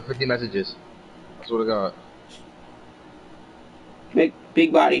 spamming him with 50 messages. I swear to God.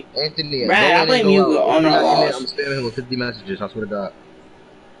 Big body. Anthony, Brad, I go in and blame you go out. on If you're our not in there, loss. I'm spamming him with 50 messages. I swear to God.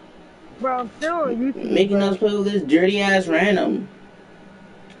 Bro, I'm still on YouTube. Making bro. us play with this dirty ass random.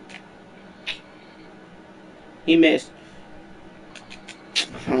 He missed.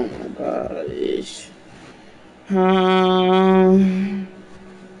 Oh my gosh.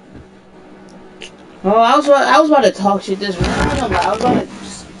 Oh, I was about to talk shit this random. I was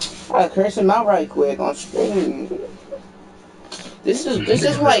about to curse him out right quick on stream. This is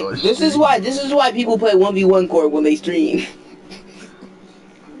why people play 1v1 court when they stream.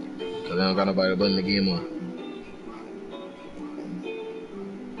 Cause they don't got nobody to button the game on.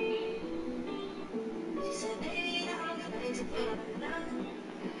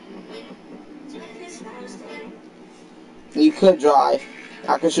 You could drive.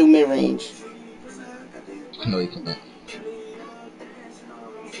 I could shoot mid range. No, you can't.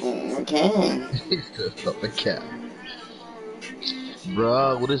 I can. He's just up the cat.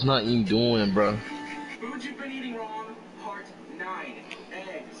 Bruh, what is Naeem doing, bruh? Food you've been eating wrong, part 9.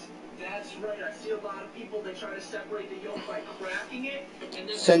 Eggs. That's right, I see a lot of people that try to separate the yolk by cracking it. And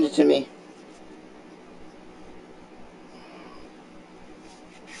then Send it to me.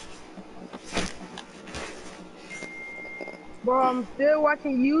 Bro, I'm still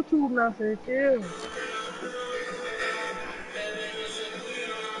watching YouTube now, sir. Chill.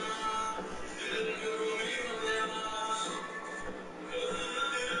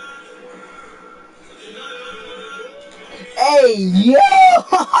 Hey, yo!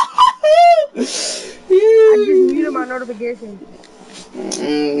 I just muted my notifications.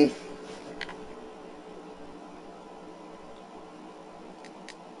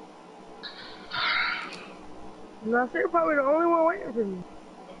 Nasir probably the only one waiting for me.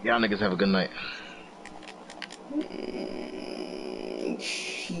 Y'all niggas have a good night.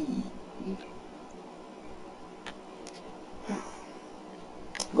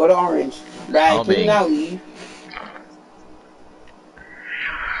 Go to orange. Right, Oh, put it dang. out, leave.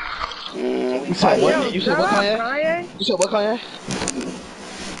 You said what? You said what, Kanye? Kanye? You said what, Kanye?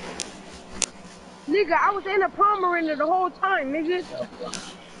 Nigga, I was in the Palmer in there the whole time, nigga.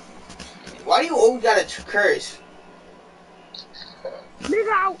 Why do you always gotta curse?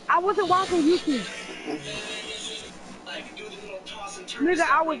 Nigga, I wasn't watching YouTube. Nigga,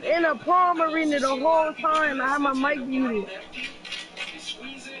 I was in a Palmer in there the whole time. I had my mic muted.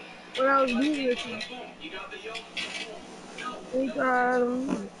 When I was muted.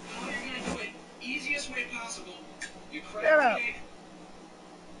 easiest way possible. You crack Shut up. the egg.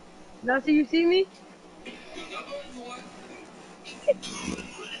 Now, so you see me? Number 4.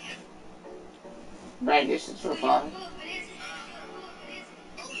 Right distance for fun.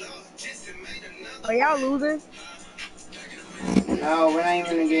 Are y'all losing? No, we're not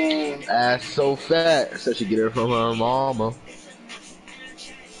even in the game. Ass so fat, so she get it from her mama.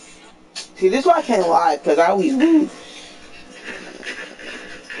 See, this is why I can't lie, because I always lose.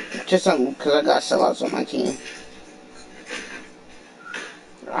 Just something, because I got sellouts on my team.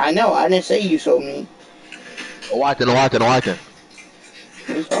 I know, I didn't say you sold me. Watch it. What are you talking about?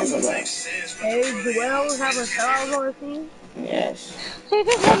 Hey, Joel have a sellout on the team? Yes. She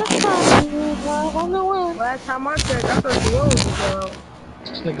just wanna call me, love on the wind. Last time I checked, I thought Joel was a sellout.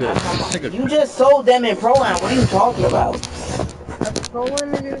 This nigga. You just sold them in Pro-Am. What are you talking about? That's a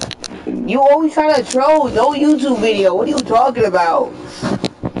trolling nigga. You always try to troll. No YouTube video. What are you talking about?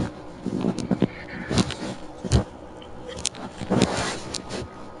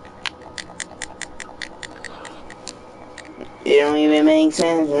 It don't even make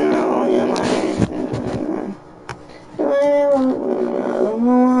sense. I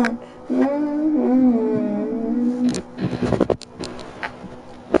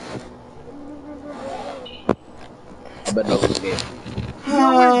better not lose the game.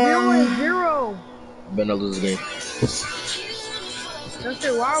 No, we're 0-0. I better not lose the game. That's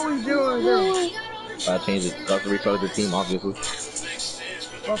it. Why are we 0-0? I changed it. So I have to restart the team, obviously.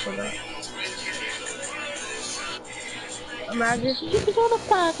 Oh, for that. Imagine. You can go to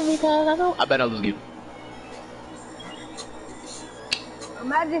fuck because I don't. I better not lose the game.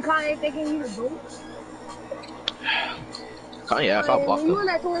 Imagine Kanye thinking you the GOAT. Kanye ass, I'll block When you him. in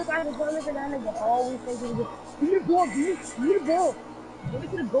that 25 tournament and that nigga always thinking you the GOAT. You the ball, dude. You the ball. Give it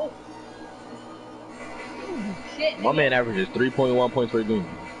to the GOAT. Shit, My man averages 3.1 points per game.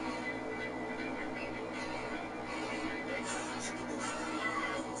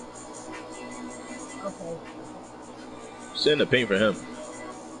 Okay. Sit in the paint for him.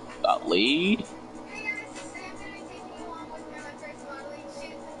 Got lead.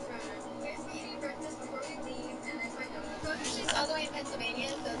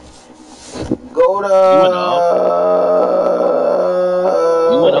 Go to.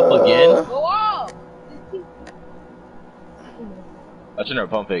 You went up again? Go up. I should never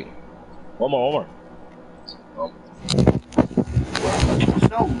pump fake. One more. There's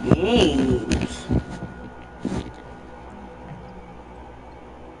no games.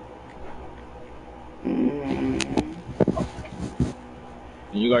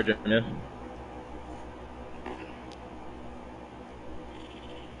 You guard your man.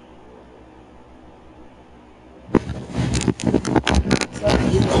 You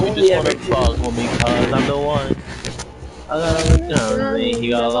just wanna fuck with me cause I'm the one. I got all the guns, he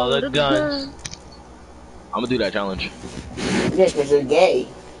got all the guns. I'm gonna do that challenge. Yeah, because you're gay.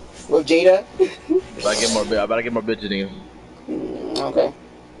 With Jada? I better get more bitches than you. Okay.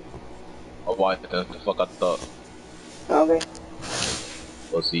 Oh, why the fuck I thought. Okay.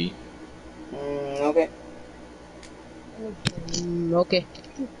 We'll see. Okay. Okay.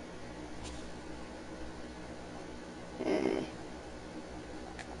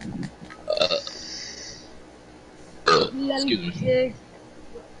 Excuse me.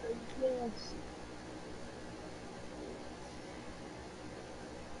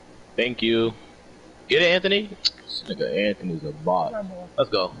 Thank you. Get it, Anthony? This nigga Anthony's a bot. Let's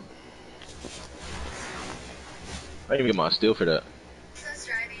go. I didn't even get my steal for that.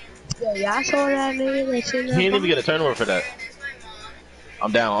 Yeah, I saw that nigga that's in He didn't even that. get a turnover for that.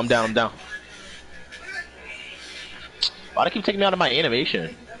 I'm down. Why do they keep taking me out of my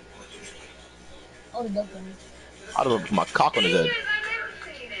animation? I'd have put my cock on his head.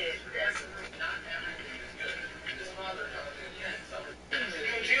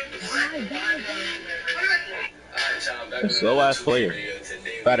 Slow ass player.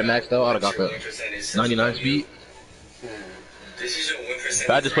 If I had a max though, I'd have got the 99 speed. If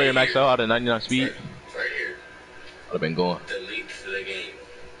I had this player maxed out, I'd have 99 speed. I'd have been going. Delete the game.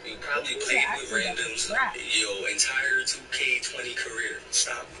 You probably played with randoms your entire 2K20 career.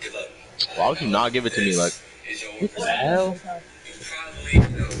 Stop. Give up. Why would you not give it to me? Like, what the hell? You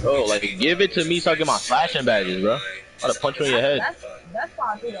probably Oh, like, give it to me so I get my flashing badges, bro. I'd have punched you in your head. That's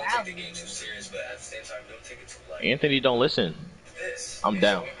why I do the alley. Anthony, don't listen. I'm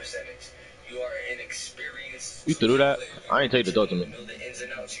down. You threw that? I ain't tell you to throw it to me.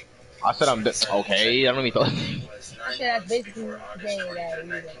 I said I'm okay. I don't even throw it. I said that's basically the game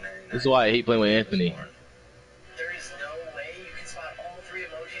that This is why I hate playing with Anthony. There is no way you can spot all 3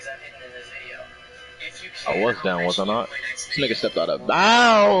 emojis I've hidden in this video. I was down, was I not? This nigga stepped out of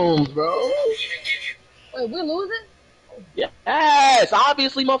bounds, bro. Wait, we're losing? Yes,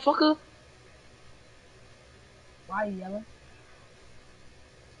 obviously, motherfucker. Why are you yelling?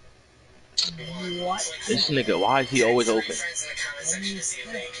 What? This nigga, why is he always open?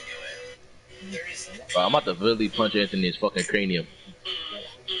 Bro, I'm about to really punch Anthony's fucking cranium.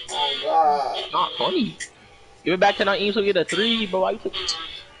 Oh god. Not funny. Give it back to Naeem so we get a 3, bro. Why you took...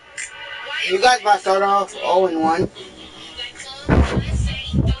 You guys might start off 0-1.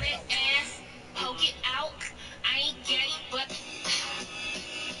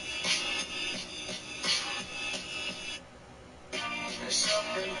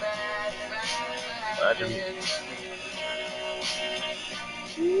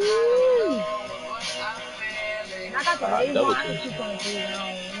 I got the label. I don't keep on doing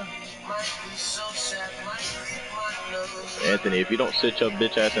Anthony, if you don't sit your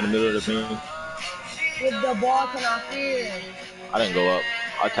bitch ass in the middle of the beam. With the ball cannot feel. I didn't go up.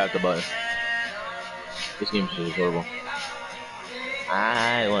 I tapped the button. This game is horrible.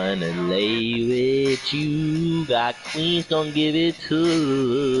 I wanna lay with you. Got queens, don't give it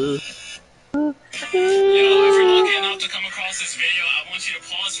to. Yo, if you're lucky enough to come across this video, I want you to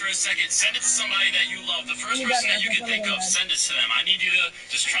pause for a second. Send it to somebody that you love. The first person that you can think of, send it to them. I need you to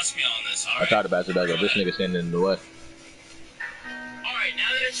just trust me on this, alright? I tried to back it back up. This nigga standing in the way. Alright,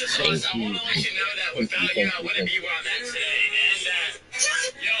 now that it's just us, I want to let you know that without you, I wouldn't be where I'm at today. And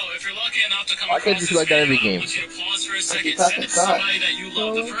yo, if you're lucky enough to come Why across can't you this do like that video, every game? I want you to pause for a second. Send it to somebody that you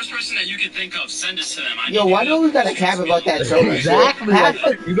love. The first person that you can think of, send it to them. Yo, why do we gotta cap about that trolling? Exactly. Half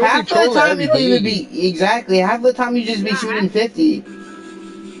You don't the be trolling time you everybody. would be exactly. Half the time you just be shooting 50.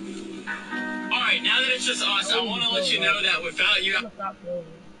 Alright, now that it's just us, I want to let you know that without you,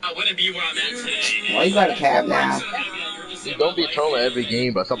 I wouldn't be where I'm at today. Why you gotta cap now? You don't be trolling every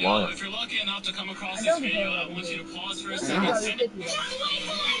game, but stop lying. If you're lucky enough to come across this video, I want you to pause for a second.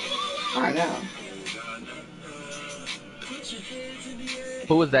 I know.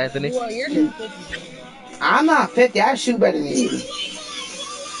 Who was that, Anthony? Well, you're doing 50. I'm not 50. I shoot better than you.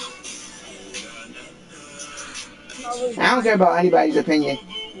 I don't care about anybody's opinion.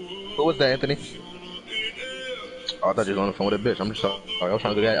 Who was that, Anthony? Oh, I thought you were on the phone with a bitch. I'm just sorry. I was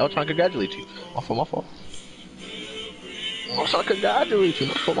trying to congratulate you. My fault. I was trying to congratulate you.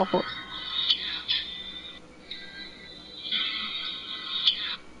 My fault.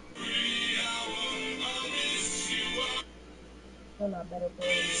 I'm not better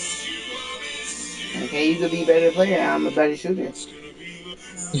player. Okay, you could be a better player. I'm a better shooter.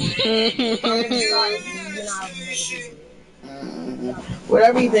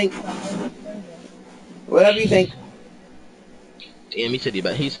 Whatever you think. Whatever you think. Damn, he said he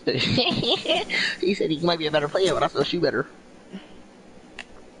he said he might be a better player, but I still shoot better.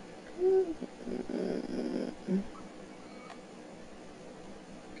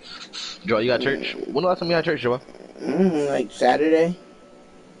 Joe, you got church? When the last time you had church, Joe? Like Saturday.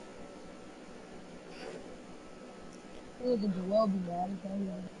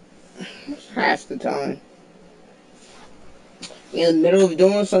 Half the time. In the middle of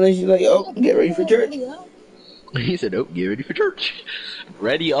doing something, she's like, "Oh, get ready for church." He said, "Oh, get ready for church."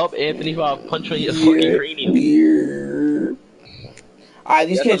 Ready up, Anthony, while I'll punch on your fucking cranium. Alright,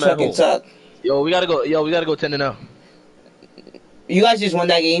 these kids fucking suck. Yo, we gotta go 10-0. You guys just won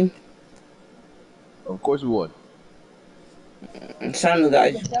that game. Of course we won. It sounded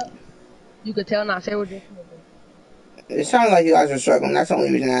guys. You could tell not say we're just. It sounded like you guys were struggling. That's the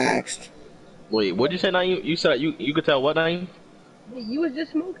only reason I asked. Wait, what'd you say, Naeem? You said you could tell what, Naeem? You was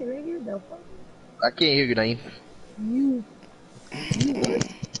just smoking, nigga. The fuck? I can't hear you, Naeem.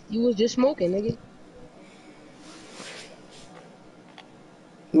 You was just smoking, nigga.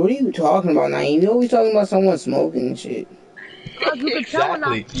 What are you talking about, Naeem? You always talking about someone smoking and shit.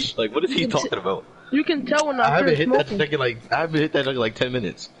 Exactly. Like, what is he talking about? You can tell when I haven't hit smoking. that I haven't hit that in like 10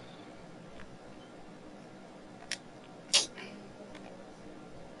 minutes.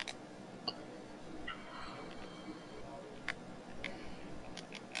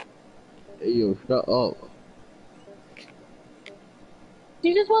 Hey, yo, shut up.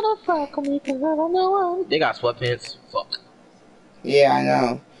 You just wanna fuck me because I don't know what. They got sweatpants. Fuck. Yeah, I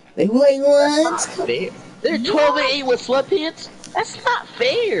know. They like what? Fair. They're 12-8 with sweatpants? That's not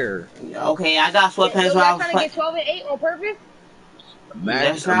fair. Okay, I got sweatpants when I was trying to get 12 and 8 on purpose?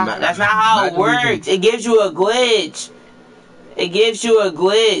 That's not how it works. It gives you a glitch. It gives you a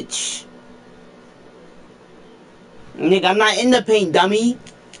glitch. Nigga, I'm not in the paint, dummy.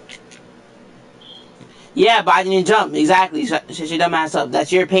 Yeah, but I didn't jump. Exactly. Shut your dumb ass up.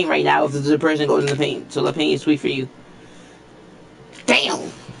 That's your paint right now if the person goes in the paint. So the paint is sweet for you. Damn.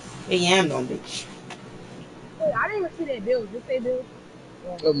 Hey, yeah, I'm dumb, bitch. Wait, I didn't even see that bill. Just say bill.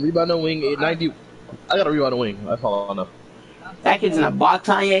 Rebound and wing, 890. I got a rebound and wing. That's all I know. That kid's in a box,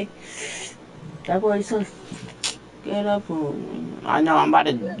 Kanye. That boy's so. Get up. I know, I'm about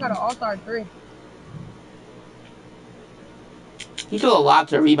He got an to. all-star 3. He threw a lob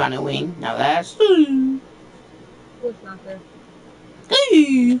to a rebound and wing. Now that's. What's not there?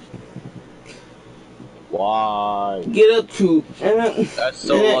 Why? Get up to. That's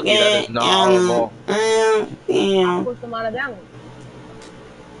so lucky. That is not our ball. I pushed him out of balance.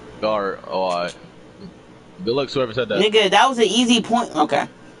 Guard. Oh, alright. Good luck, whoever said that. Nigga, that was an easy point. Okay.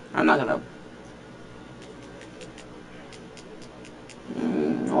 I'm not gonna.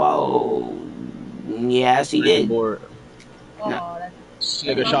 Whoa. Yes, he did. Board. Oh, No. that's. This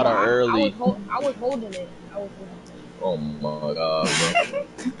nigga shot out early. I was holding it. Oh my god, bro.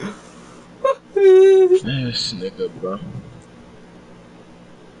 This nigga, bro.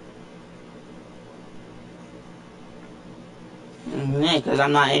 Because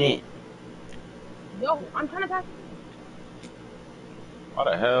I'm not in it. Yo, I'm trying to pass. How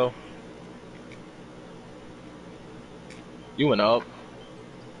the hell? You went up.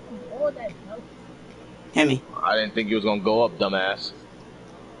 Oh, that jump. Hit me. I didn't think you was gonna go up, dumbass.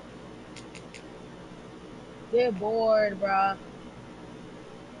 Get bored, bruh.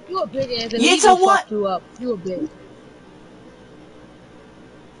 You a big ass. You so what? You up. You a big.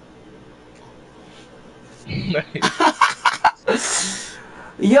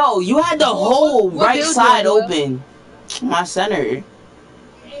 Yo, you had the whole what right dude side doing, open. My center.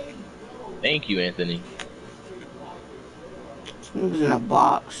 Thank you, Anthony. He was in a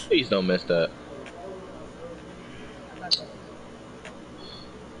box. Please don't miss that.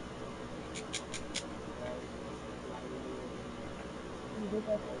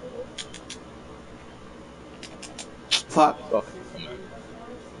 Fuck. Oh,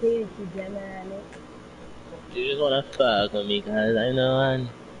 You just wanna fuck with me cause I know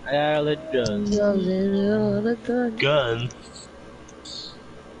I got all the drugs. Guns.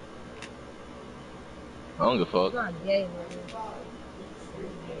 I don't give a fuck. not gay, man.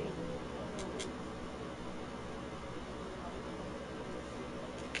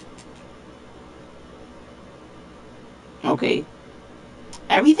 Okay.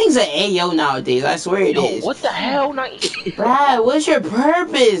 Everything's an AO nowadays. I swear it is. What the hell? Brad, what's your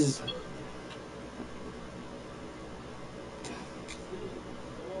purpose?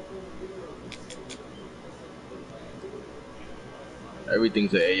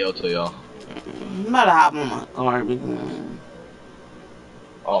 Everything's an AO to y'all. I'm about to hop on my car because.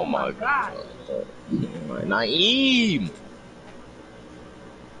 Oh my god. Naeem!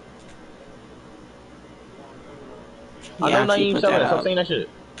 I know Naeem said that. Stop saying that shit.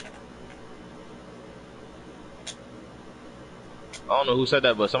 I don't know who said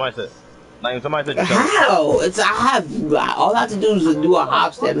that, but somebody said. Naeem, somebody said you tell him. How? It's I have all I have to do is do a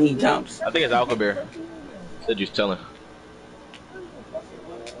hop step and he jumps. I think it's Alcabear. Said you tell him.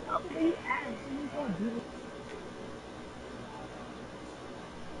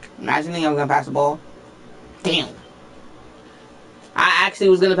 Imagine I was gonna pass the ball. Damn. I actually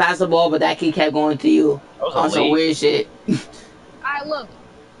was gonna pass the ball, but that kid kept going to you on some weird shit. Alright, look.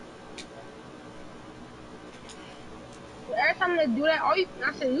 So every time they do that, I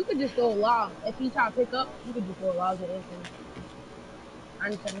said you could just throw a lob. If he try to pick up, you could just throw a lob to Anthony.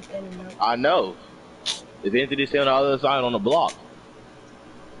 I just understand that. I know. If Anthony's staying on the other side on the block.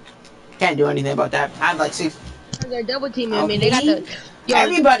 Can't do anything about that. I have like 6. They're double teaming. I mean, they got the. Yo,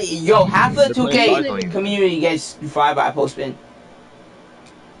 Everybody, yo, half the They're playing 2K cycling. community gets fried by post spin.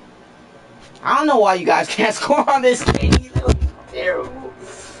 I don't know why you guys can't score on this game. You look terrible.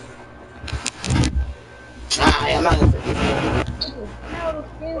 I'm not gonna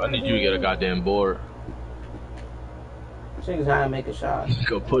I need you to get a goddamn board. Chick's trying to make a shot.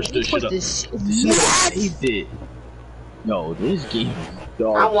 Go push this shit up. This nigga saved it. No, this game is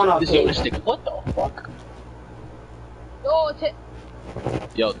dog. I want this to nigga stick. What the fuck? Oh, it's hit.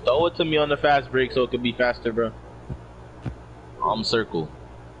 Yo, throw it to me on the fast break so it could be faster, bro. Circle.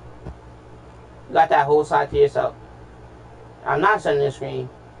 You got that whole side to yourself. I'm not sending this screen.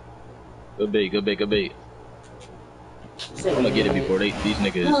 Good bait, good bait, good bait. I'm gonna get it before these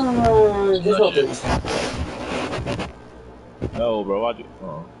niggas. Just open it. No, bro, why'd you?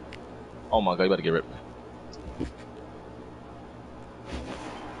 Oh my god, you about to get ripped.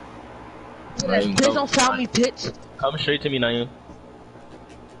 Naeem, Please don't foul me, bitch. come straight to me, Naeem.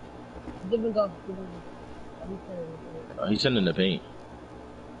 Give him go. He's sending the paint.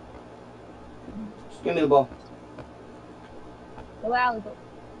 Just give me the ball. Go out. Go.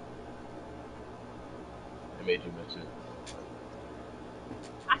 I made you miss it.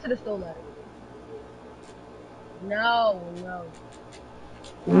 I should have stole that. No.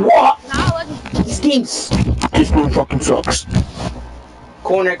 What? Now let me. This game fucking sucks.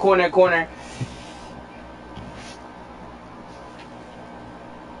 Corner.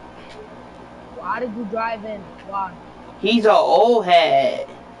 Why did you drive in? Why? He's an old head.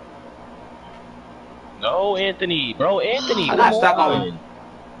 No, Anthony, bro, Anthony. I got stuck on him.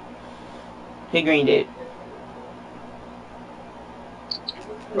 He greened it.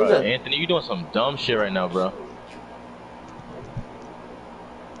 Bro, Anthony, you doing some dumb shit right now, bro.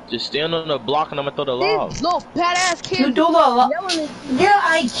 Just stand on the block and I'm gonna throw the lob. This little badass kid. You do the lob. Your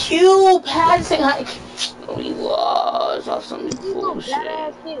IQ passing IQ. Oh, he was off some bullshit.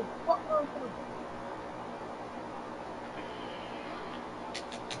 Badass kid.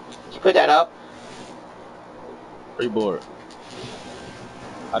 Put that up. Free board.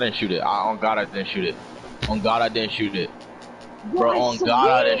 I didn't shoot it. On God, I didn't shoot it. On God, I didn't shoot it. Bro, on God,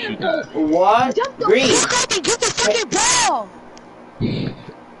 I didn't shoot that. What? Green. Get the fucking ball.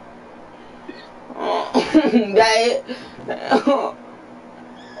 Oh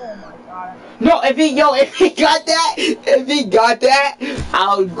my god. No, if he got that,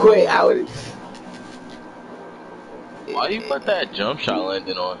 I would quit. Why you put that jump shot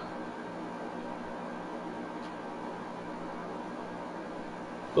landing on?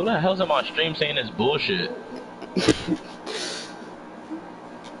 Who the hell's in my stream saying this bullshit?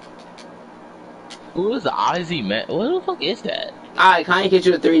 Who is the IZ man? What the fuck is that? Alright, Kanye hit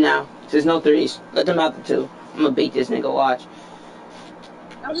you with 3 now. There's no 3s. Let them out the 2. I'm gonna beat this nigga, watch.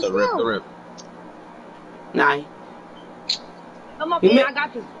 That's a rip. 9. Come up here, I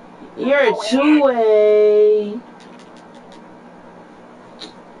got you. You're a 2-way.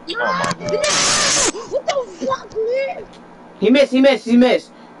 Oh my god. What the fuck, man? He missed.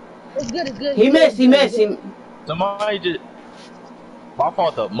 It's good. He missed. Somebody just... My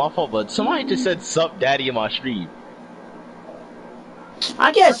fault, but somebody just said sup daddy in my stream.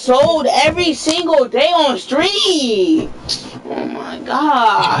 I get sold every single day on stream. Oh my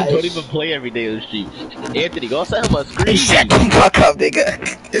god. I don't even play every day on the stream. Anthony, go send him a screen. Shut the fuck up, nigga.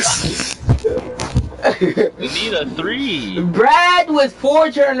 We need a 3. Brad with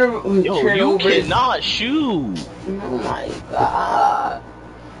 4 turnovers. Yo, you cannot shoot. Oh my god.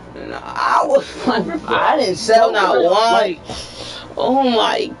 No, I didn't sell not one. Oh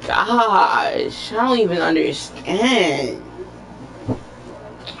my gosh. I don't even understand.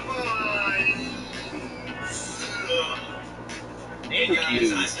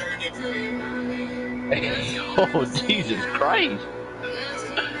 Oh, Jesus Christ.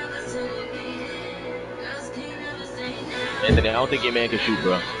 Anthony, I don't think your man can shoot,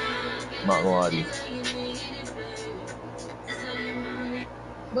 bro. I'm not gonna lie to you.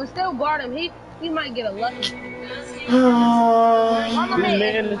 But still guard him. He might get a lucky.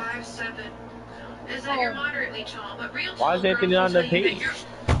 Man. Why is Anthony on the page?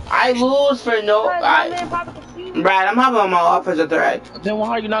 I lose for no. Brad, I'm having on my offensive threat. Then why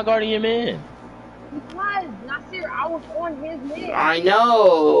are you not guarding your man? Because, Nasir, I was on his man. I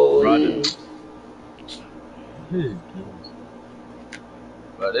know.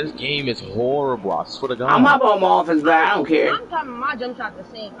 Bro, this game is horrible. I swear to God. I'm up on my offense, Brad. I don't care. I'm talking my jump shot the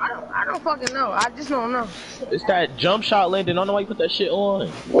same. I don't fucking know. I just don't know. It's that jump shot landing. I don't know why you put that shit on.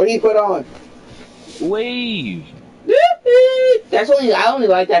 What do you put on? Wave. I only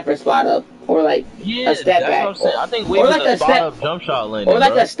like that for spot up or like a step back. What I'm saying. I think wave is a spot up jump shot landing. Or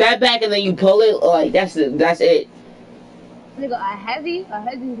like a step back and then you pull it. Like that's it. Nigga, a heavy's not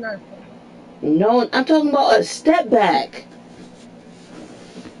a step. No, I'm talking about a step back.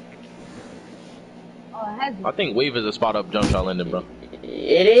 I think wave is a spot up jump shot landing, bro.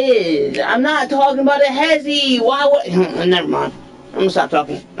 It is. I'm not talking about a hezzy. Why would? Never mind. I'm gonna stop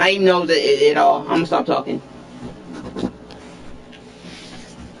talking. I even know it all. I'm gonna stop talking.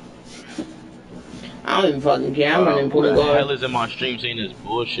 I don't even fucking care. I'm running point guard. Who the hell is in my stream saying this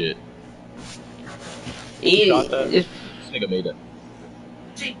bullshit? This nigga made that.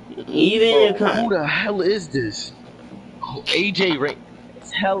 Even who the hell is this? Oh, AJ Ray.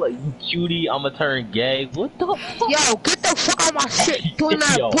 Hella, you cutie, I'ma turn gay. What the fuck? Yo, get the fuck out my shit doing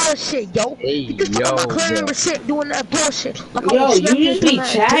that bullshit, yo. Hey, get the fuck out my clearing shit doing that bullshit. Like, yo, you just be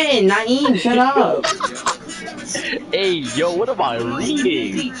chatting, Naeem, shut up. Hey, yo, what am I reading?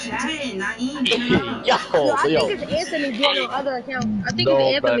 You just be chatting, Naeem. Yo, I think it's Anthony getting on other account. I think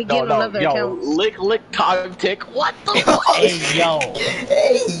it's Anthony getting on other account. Lick, contick. What the fuck? Hey, yo.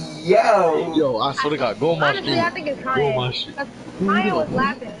 Hey, yo. Yo, I swear to God, go on my stream. Honestly, I think it's Kanye. Go on my stream. Kanye was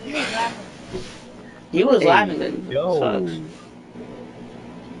laughing. He was laughing. Yo.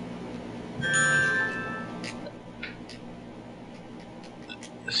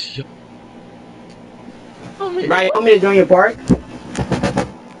 Brad, you want me to join your park?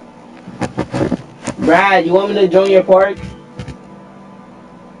 Brad, you want me to join your park?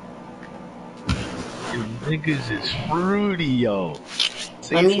 You niggas is fruity, yo.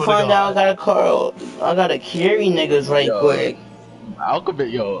 Let me find out. I gotta carry niggas right quick.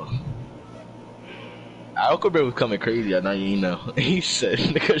 Alcabir was coming crazy at night, you know. He said,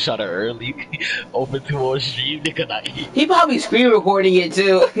 nigga shot her early. Open 2 on stream, nigga not here. He probably screen recording it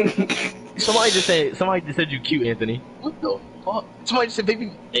too. Somebody just said you cute, Anthony. What the fuck? Somebody just said,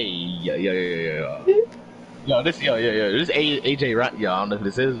 baby. Hey, yeah. Yo, this AJ, right? Yo, I don't know who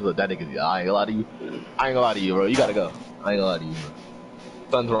this is, but that nigga, I ain't gonna lie to you. Bro. You gotta go. I ain't gonna lie to you, bro.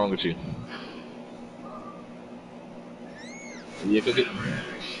 Something's wrong with you. Yeah, go get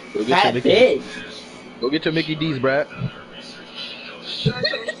That bitch. Go get your Mickey D's, Brad. I'm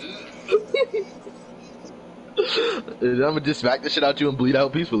gonna just smack the shit out you and bleed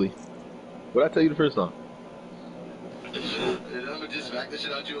out peacefully. What'd I tell you the first time? I'm gonna just smack the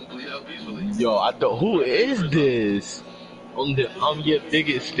shit out you and bleed out peacefully. Yo, I don't. Who is this? I'm your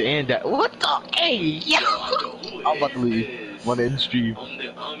biggest fan. That what the? Hey, yo. I'm about to leave. I'm on the end stream.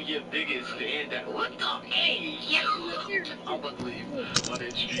 I'm your biggest fan. That what the? Hey, yo. I'm about to leave. I'm on the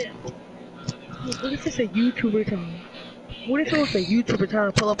end stream. What if it's a YouTuber time? What if it was a YouTuber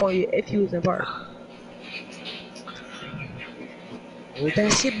trying to pull up on you if you was in park?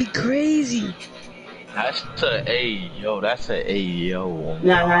 That shit be crazy. That's a ayo. That's a ayo.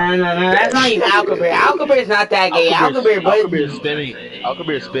 No. That's not even Alcabir. Alcabir is not that gay. Alcabir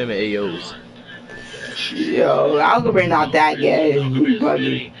is spamming AOs. Yo, Alcabir not that gay.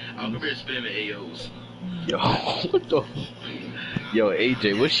 Alcabir spamming AOs. Yo, what the? Yo,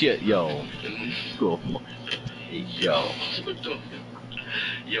 AJ, what's your yo? Cool. Yo.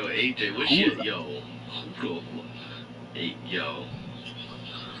 Yo, AJ, what's your yo? Cool. Hey, yo.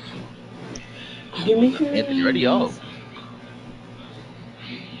 Anthony, ready up. What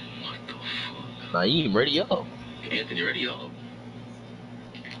the fuck? Naeem, ready up. Anthony, ready up.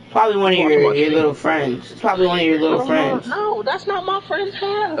 Probably one of your little friends. It's probably one of your little friends. No, that's not my friend's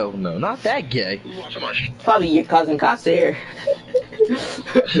friend. Oh no, not that gay. Probably your cousin Kasir.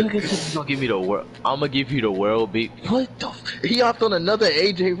 He's gonna give me the world. I'm gonna give you the world beat. What the? He hopped on another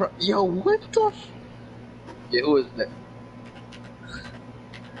AJ. Yo, what the? Yeah, who is that?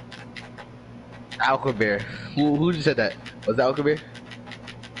 Alcabir. Who just said that? Was that Alcabir?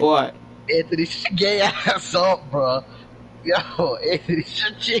 What? Anthony, shut your gay ass up, bro. Yo, Anthony,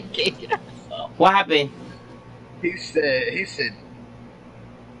 shut your gay ass up. What happened? He said.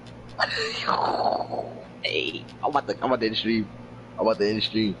 Hey, I'm about to end stream.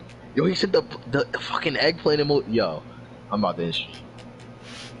 Yo, he said the fucking eggplant emoji. Yo, I'm about to end stream.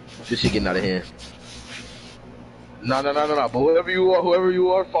 This shit getting out of hand. No. But whoever you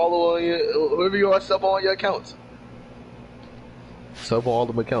are, follow on whoever you are, sub on your accounts. Sub on all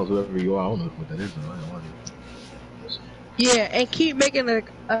them accounts, whoever you are. I don't know what that is. Though. I don't want to. Yeah, and keep making the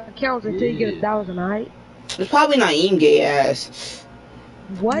accounts until you get 1,000, alright? It's probably Naeem gay ass.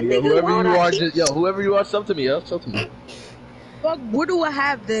 What, Yeah, nigga? Whoever you are, sub to me, yo. Sub to me. Fuck, what do I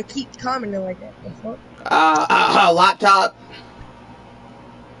have to keep commenting like that? The fuck? Laptop.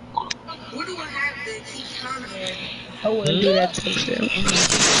 What do I have to keep commenting? I wouldn't do that to myself.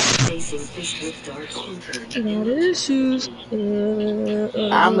 Got issues.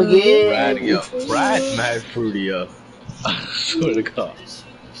 I'ma get. Brad's mad fruity, yo. I swear to God.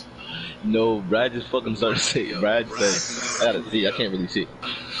 No, Brad just fucking started saying. Brad said, I gotta see. I can't really see.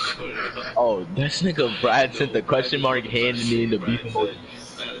 Oh, this nigga Brad sent the question mark handing me in the beef emoji.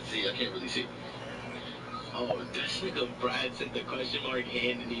 I gotta see. I can't really see. Oh, this nigga Brad sent the question mark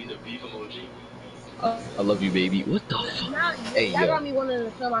handing me in the beef emoji. I love you, baby. What the fuck? Hey, That got me one of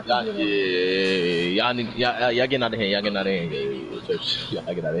the film I can do. Y'all getting out of here. Y'all getting out of here. Y'all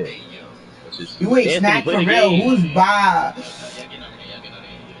getting out of here. You ain't snack for real. Who's Bob?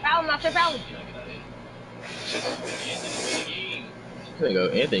 Foul, not your foul.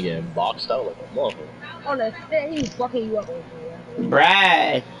 Anthony getting boxed out like a motherfucker. On the set, he was fucking you up.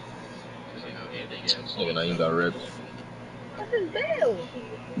 Brad. Nigga, now you got ripped. What's his bill?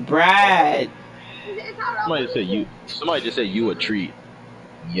 Brad. Somebody just said you a treat.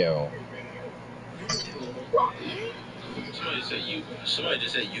 Yo. Somebody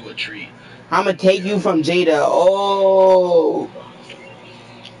just said you a treat. I'ma take you from Jada. Oh.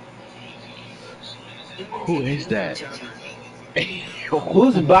 Who is that?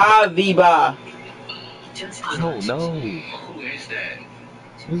 Who's Bob Viba? I don't know. Who is that?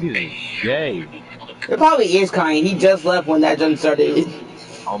 Who is gay? It probably is Kanye. He just left when that jump started.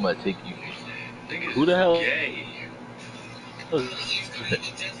 I'ma take you. Who the hell?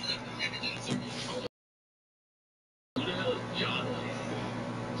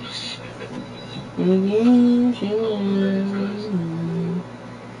 Just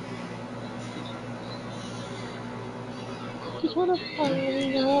wanna find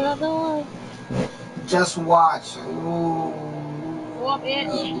another one. Just watch. Ooh. Go up, Ed.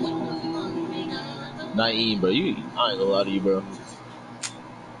 Naeem, bro, I ain't gonna lie to you, bro.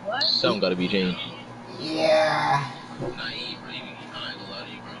 What? Something gotta be changed. Yeah.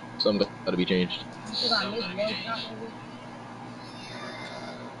 Something gotta be changed. You still got missed one shot, nigga?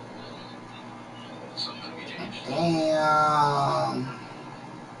 Damn.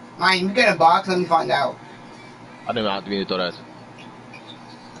 Mine, you get a box, let me find out. I didn't even have to be in the throw that.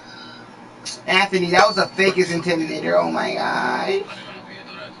 Anthony, that was the fakest intimidator. Oh my god.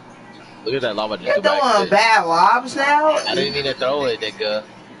 Look at that lob I just You're threw back. throwing bad lobs now? I didn't mean to throw it, nigga.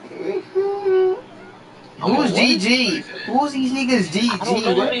 Who's GG? Who's these niggas GG? I don't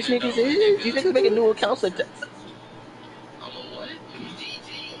know who these niggas is. These niggas making new accounts like that.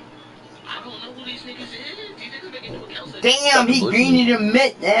 Damn, he greened the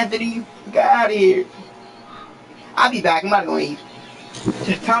mid, Anthony. Get out of here. I'll be back. I'm about to go eat.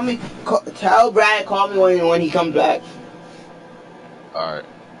 Just tell Brad, call me when he comes back. Alright.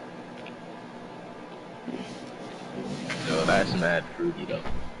 Yo, that's mad fruity though.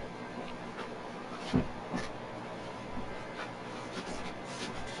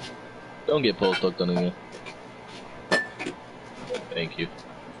 Don't get post hooked on again. Thank you.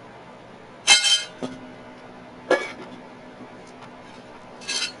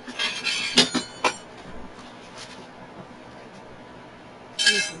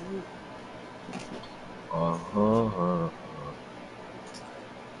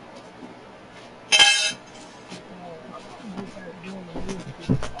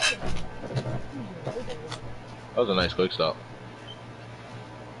 That was a nice quick stop.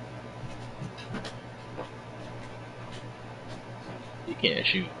 He can't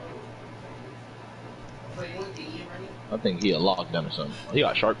shoot. I think he a lockdown or something. He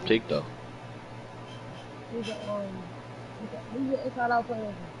got sharp take though. He's an inside-out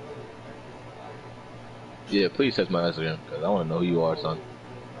player. Yeah, please text my Instagram because I want to know who you are, son.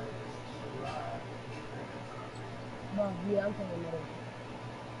 Bro, yeah, I'm playing that.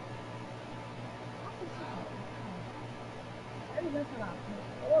 That's what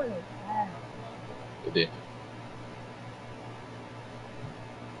I play. Good day.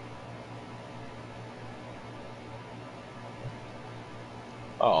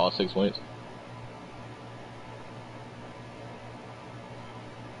 Oh, all 6 points.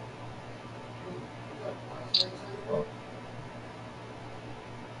 Oh.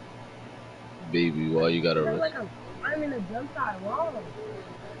 Baby, why you gotta risk? Like I'm in a jump shot wrong.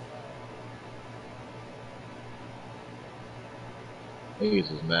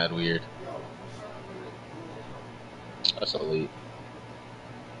 Niggas is mad weird. That's elite.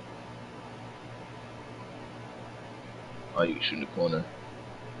 Oh, you can shoot in the corner.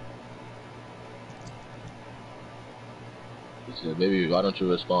 He said, baby, why don't you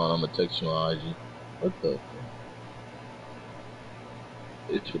respond? I'm gonna text you on IG. What the?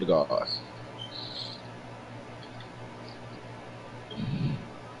 It's for the gods.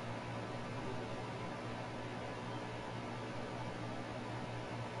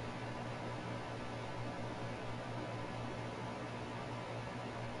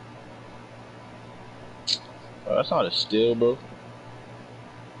 That's not a steal, bro. I'm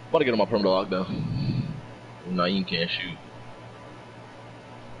about to get on my perimeter lockdown. Naeem can't shoot.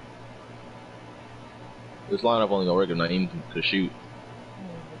 This lineup only gonna work if Naeem could shoot.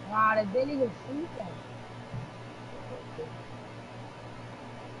 Wow, they didn't even shoot that.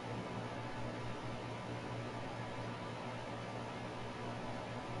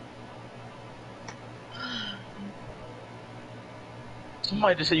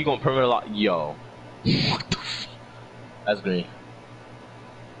 Somebody just said you gonna perimeter lock. Yo. What the f? That's green.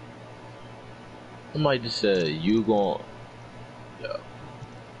 Somebody just said you gon'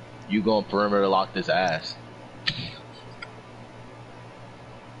 perimeter lock this ass.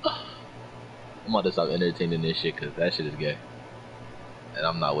 I'm about to stop entertaining this shit because that shit is gay. And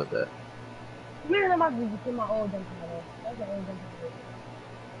I'm not with that. Man, I'm about to get my old dunk. That's an old dunk.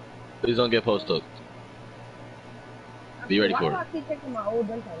 Please don't get post hooked. Be ready for it. Why do I keep taking my old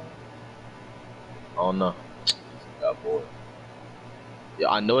dunk? Oh no. Got bored. Yeah,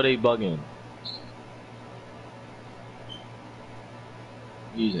 I know they bugging.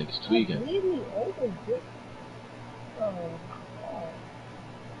 These niggas tweaking. Leave me open, bitch. Oh.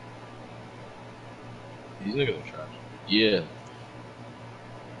 These niggas are trash. Yeah.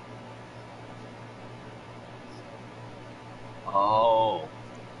 Oh.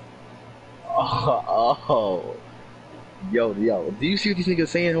 Oh. Yo. Do you see what these niggas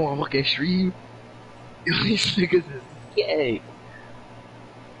saying on my fucking stream? These niggas is gay.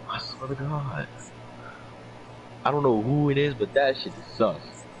 I swear to God. I don't know who it is, but that shit sucks.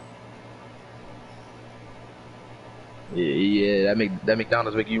 Yeah, that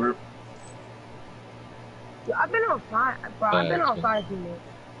McDonald's make you rip. Yo, I've been outside, bro. I've been outside too much.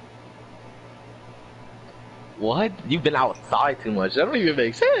 What? You've been outside too much? That don't even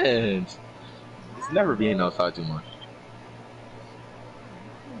make sense. It's never being outside too much.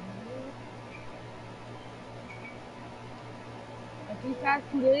 Like these past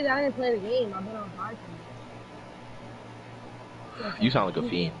 2 days, I didn't play the game. I've been outside too much. You sound like a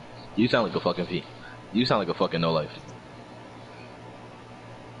fiend. You sound like a fucking fiend. You sound like a fucking no life.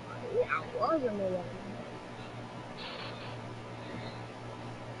 Yeah, I was in there.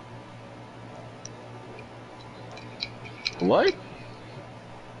 What?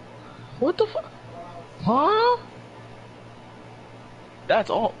 What the fuck? Huh?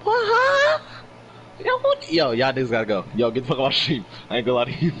 That's all. What? Huh? Yo, what? Yo, y'all niggas gotta go. Yo, get the fuck off stream. I ain't gonna lie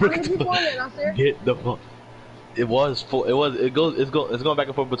to you. How many people on it, Nasir? Get the fuck. It was 4. It's going back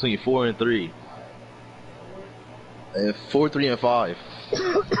and forth between 4 and 3. And 4, 3, and 5.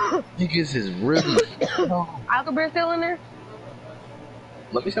 Niggas is really. Alcabr's still in there?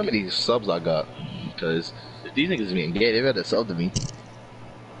 Let me see how many subs I got. Cause if these niggas being gay, they better sub to me.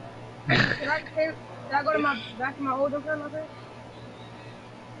 Should I go to back to my old account, Nasir?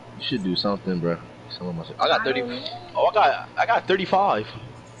 You should do something, bro. I got 30. Oh, I got 35.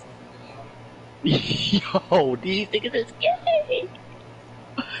 Yo, these niggas is gay.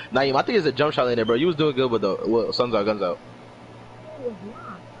 Naeem, I think it's a jump shot in there, bro. You was doing good with the Suns Out, Guns Out. No, it's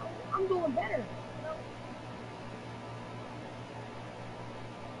not. I'm doing better.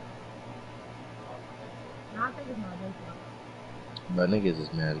 No, I think it's not jump shot. But niggas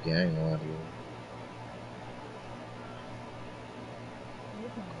is mad again. I ain't gonna lie to you.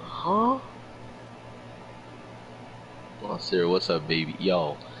 Huh? Oh, Sarah, what's up, baby?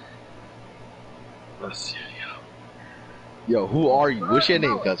 Yo. Let's see, yo, who are you? What's your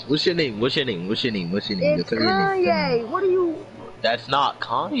name, Gus? What's your name? It's Yo, tell me your name. Kanye. What are you? That's not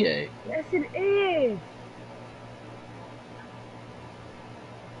Kanye. Yes, it is.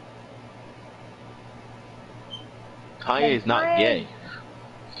 Kanye is not Kanye. gay.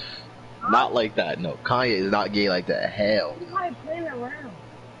 Not like that. No, Kanye is not gay like that. Hell. He's probably playing around.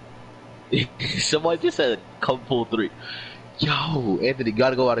 Somebody just said, "Come pull 3." Yo, Anthony,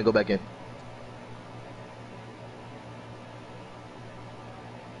 gotta go out and go back in.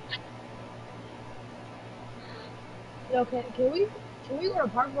 Yo, can we go to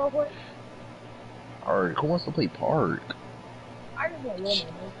park real quick? Park? Who wants to play park? I just want one.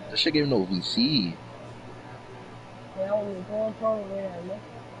 This shit gave no VC. Yeah, I don't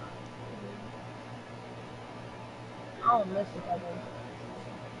miss it. I don't.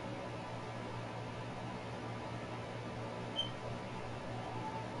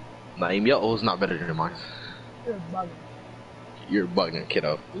 Naeem, your O's not better than mine. You're bugging. You're bugging,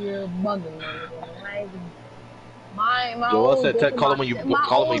 kiddo. You're bugging. My Joel old said, go to call my- him when you my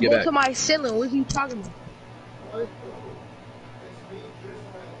call him when you old get go to back. my ceiling. What are you talking about?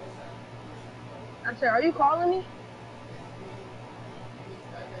 I said, are you calling me?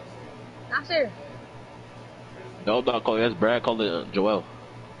 Nasir. No, I'm not calling. That's Brad calling Joel.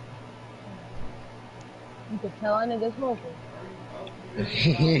 You could tell a nigga smoking. nah,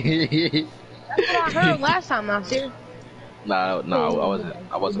 That's what I heard last time, Nasir. I wasn't.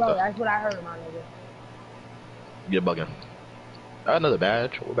 I wasn't. Bro, that's what I heard, my nigga. Get bugging. I got another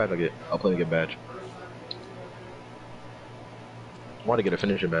badge. What badge I get? I'll play to get badge. I want to get a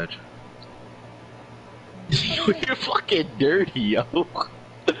finishing badge. You're fucking dirty, yo.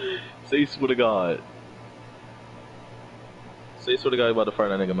 Say swear to God. Say swear to God you about to fire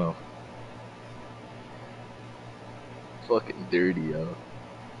that nigga mouth. Fucking dirty, yo.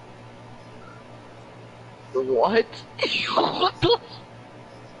 What? What the?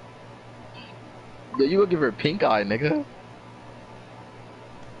 Yo, you gonna give her a pink eye, nigga?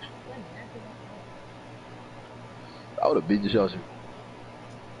 I would've beat the shit out of you.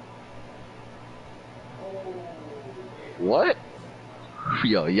 What?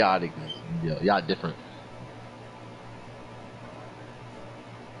 Yo, y'all niggas. Yo, y'all different.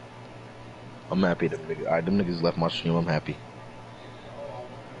 I'm happy them niggas. Alright, them niggas left my stream. I'm happy.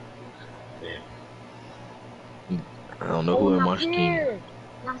 I don't know who in my stream.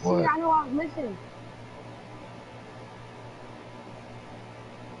 Nasir, I know I was missing.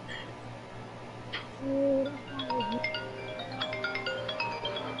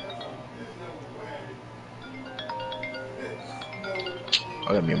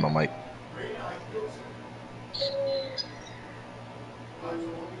 I got me on my mic.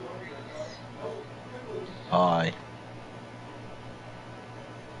 Aye.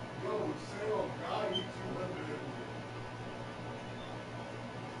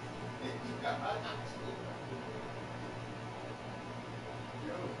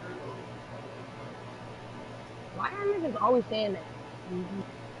 Why are niggas always saying that?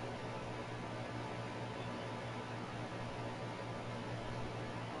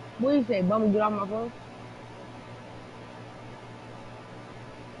 What do you say, bum, get off my phone?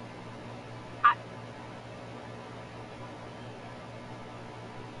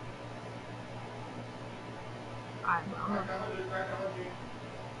 Alright, bro, I'm not.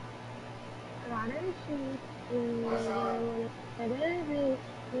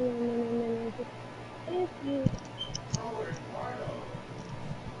 If you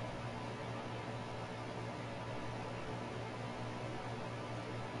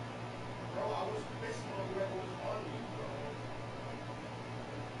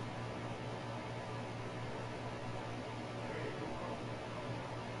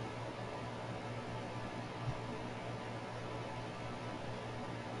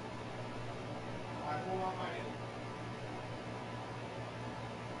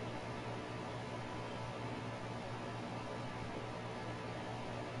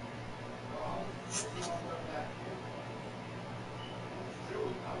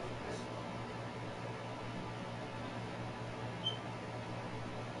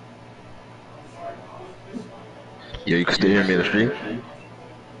Yo, you can still hear me in the stream?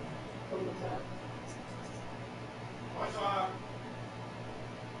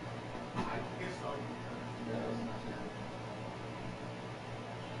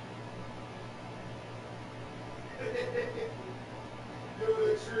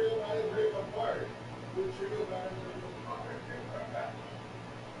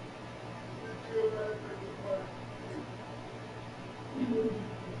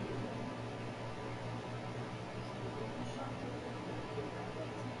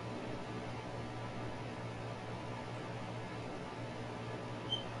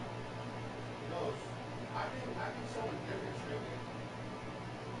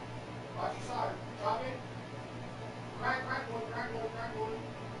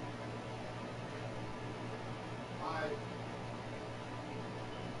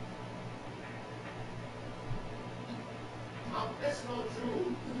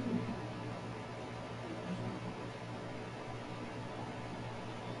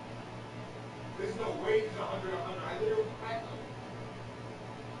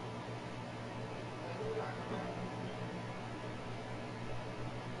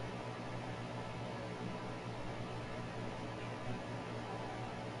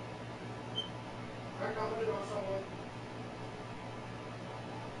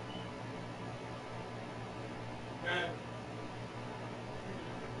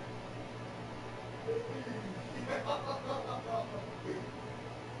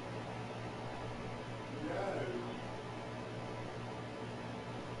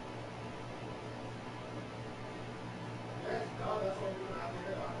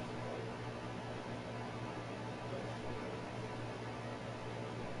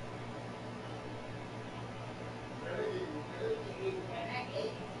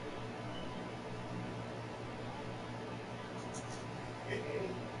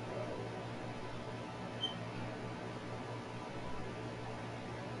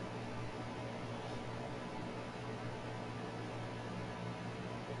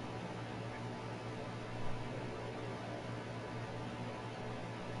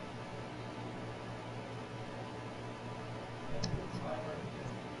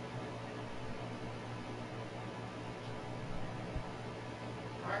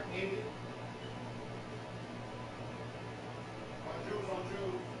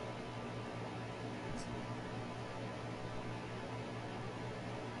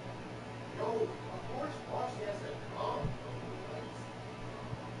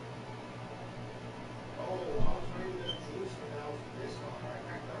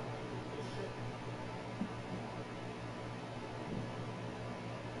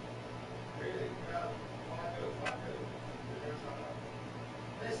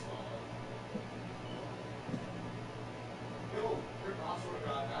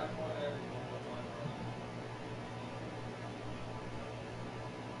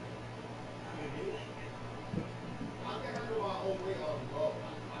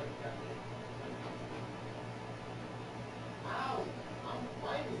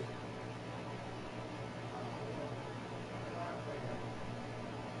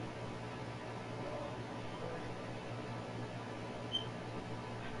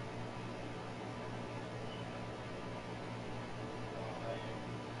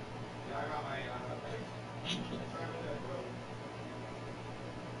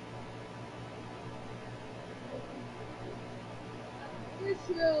 It's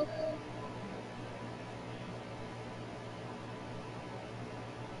real.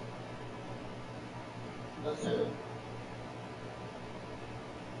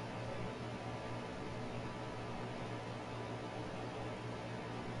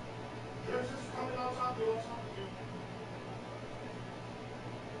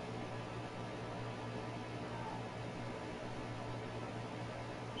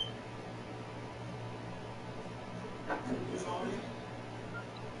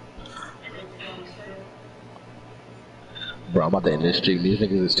 Bro, I'm about to end this stream. These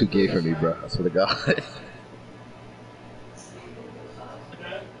niggas is too gay for me, bro. I swear to God.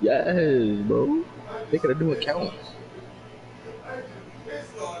 Yes, bro. Make it a new account.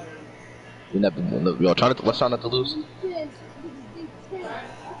 You never, yo, let's try not to lose.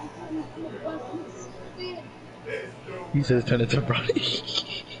 He says turn it to Brody.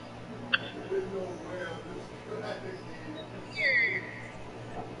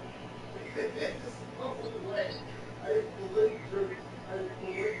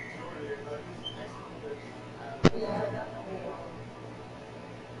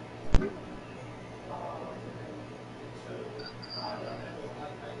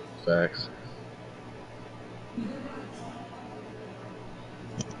 Facts.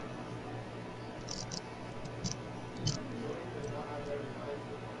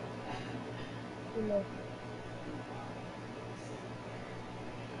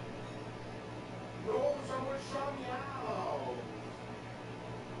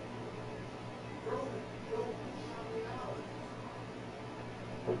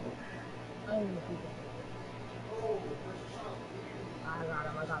 I got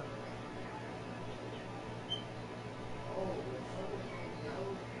him.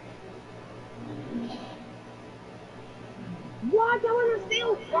 What? That was a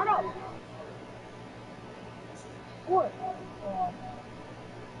steal. Shut up. What?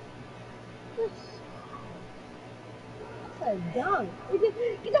 That's a dunk. Get the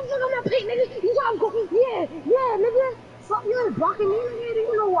fuck out of my paint, nigga. You gotta go. Yeah, nigga. Fuck, you ain't blocking me, nigga.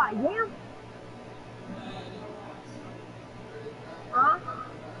 You know what? Yeah. Huh?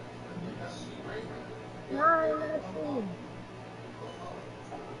 Nah, I ain't never seen.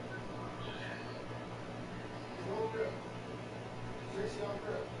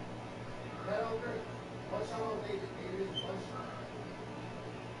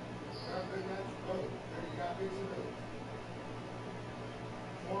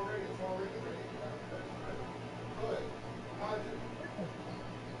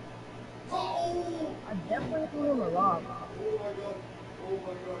 I definitely threw him a lob.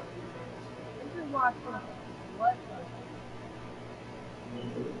 This is why I feel what?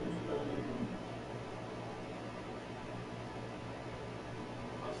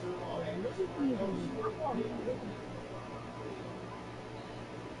 This is easy.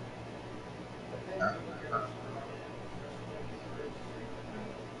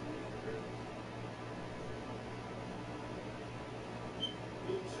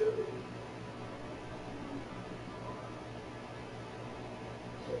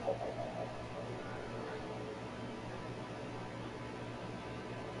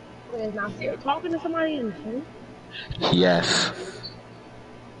 Wait, now you're talking to somebody in the gym? Yes.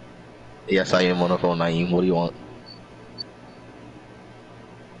 Yes, I am on the phone, Naeem. What do you want?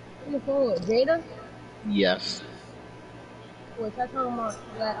 On the phone with Jada? Yes. Wait, I talking about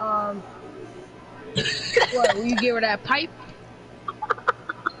that, what, will you give her that pipe?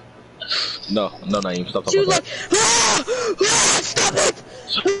 No, Naeem, stop She talking was about like, stop it!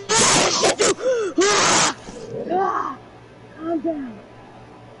 Calm down. that.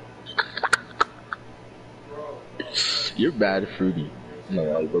 You're bad, fruity. No,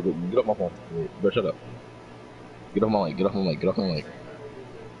 like, bro, get off my phone. Wait, bro, shut up. Get off my mic, get off my mic, get off my mic.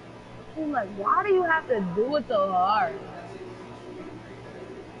 She's like, why do you have to do it so hard?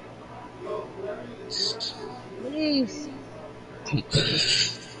 Please.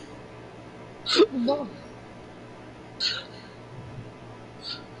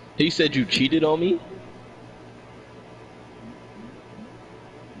 He said you cheated on me?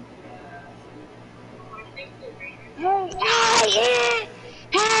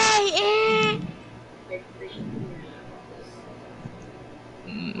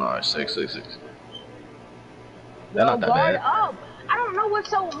 Alright, 6. They're not that Guard bad. up. I don't know what's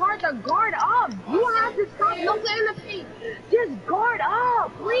so hard to guard up. You don't have to stop no in the paint. Just guard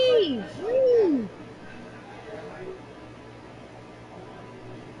up, please.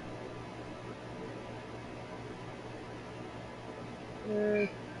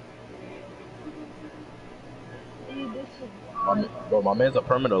 this shit. Bro, my man's a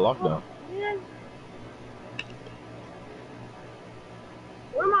permanent lockdown. Man.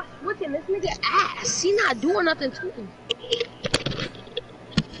 What am I switching? This nigga ass. He not doing nothing to me.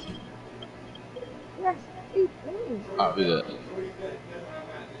 Yes, he plays. Alright, we good.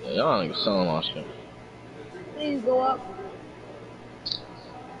 Yeah, y'all niggas selling my shit. Please go up.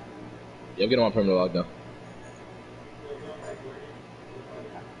 Yeah, get on my permanent lockdown.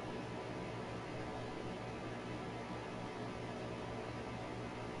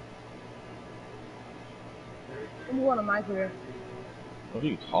 I'm going to my career. What are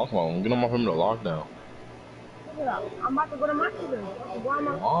you talking about? I'm getting on my permanent lockdown. Look it up. I'm about to go to my career.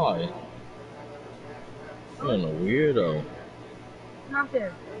 Why? You're a weirdo. Not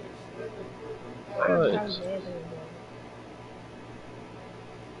there. What?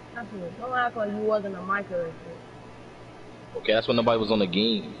 Don't act like you wasn't a micro. Okay, that's when nobody was on the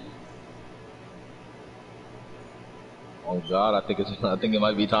game. Oh God, I think it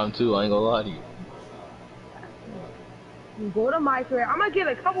might be time too. I ain't gonna lie to you. You go to my career. I'm gonna get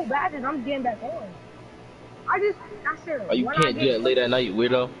a couple badges. I'm getting back on. I said. Oh, you can't do that late at night,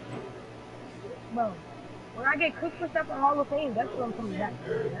 weirdo. Bro, when I get cooked for stuff in Hall of Fame, that's when I'm coming back.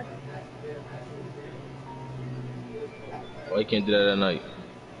 Why you can't do that at night?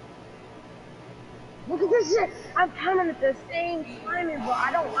 Look at this shit. I'm coming at the same timing, bro.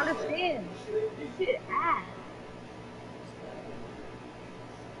 I don't understand. This shit ass.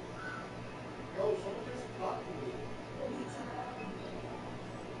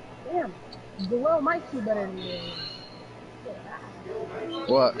 Damn. Joel might do better than me.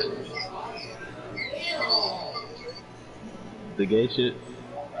 What? The gay shit?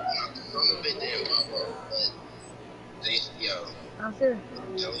 I'm serious.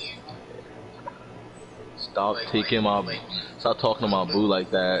 Stop talking to my boo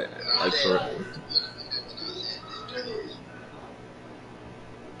like that. Like for.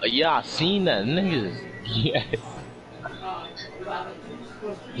 Yeah, I seen that niggas. Yes.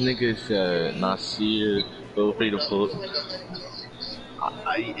 Niggas Nasir, feel free to post.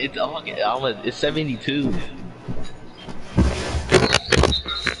 It's 72.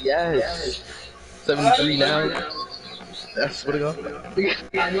 Yes. 73 now. That's what it goes.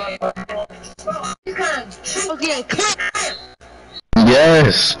 Okay,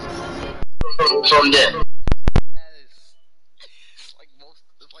 Yes. From there.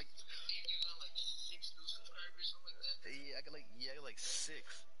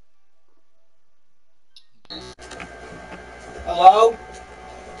 Hello?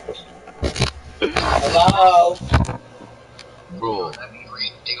 Hello? Bro.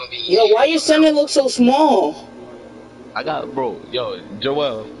 Yo, why your center look so small? I got, bro, yo,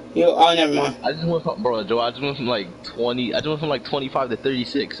 Joel. Yo, oh, never mind. I just went from like 20, I just went from like 25 to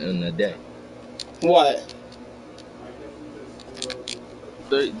 36 in a day. What?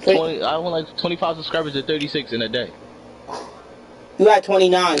 20, I went like 25 subscribers to 36 in a day. You got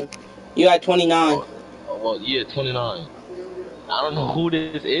 29. You got 29. Oh, well, yeah, 29. I don't know who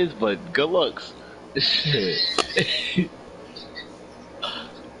this is, but good looks. Shit.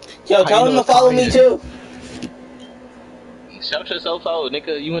 Yo, tell him to follow me too. Shout yourself out,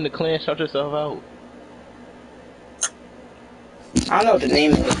 nigga. You in the clan, shout yourself out. I don't know what the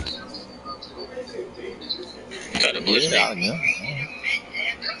name is. Got a blitz out, yeah.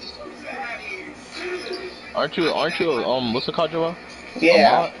 Aren't you, what's it called, Joel?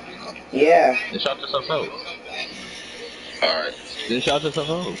 Yeah. Yeah. Then shout yourself out. Alright. Then shout yourself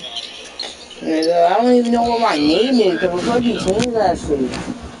out. Nigga, I don't even know what my name is, because we're supposed to change that shit.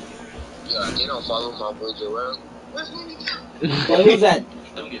 Yeah, they don't follow my boy Joel. Well, who's that?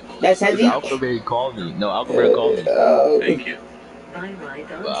 That's Hezzy? Alphaberry called me. No, Alphaberry called me. Thank you.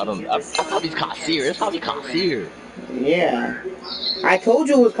 But I thought he's Kassir. It's probably Kassir. Yeah. I told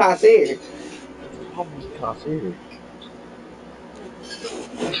you it was Kassir. Probably Kassir.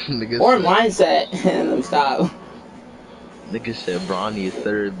 Or Mindset. Let me stop. Nigga said Bronny is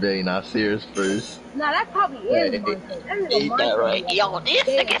third bay, Nasir is first. Nah, that probably is Mindset. That nigga Ain't that right? Yo, this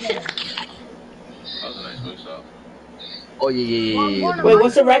nigga. That was a nice voice off. Oh, yeah. Wait,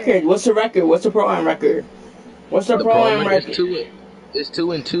 what's the record? What's the record? What's the pro-am record? What's the pro-am record? It's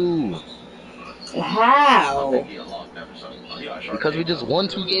 2-2. How? Because we just won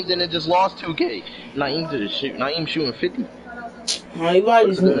 2 games and then just lost 2 games. Naeem shooting 50.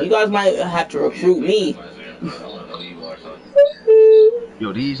 You guys might have to recruit me.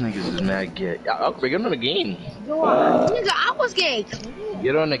 Yo, these niggas is mad gay. Get on the game. Nigga, I was gay.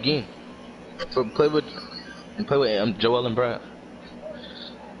 Get on the game. So play with Joel and Brad.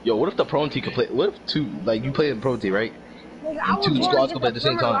 Yo, what if the pro team could play? What if you play in pro team, right? Nigga, I was 2 squads could play at the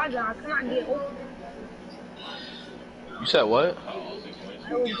same time. I cannot get over. You said what? I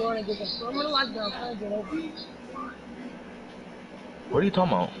was going to get the criminal lockdown trying to get over. What are you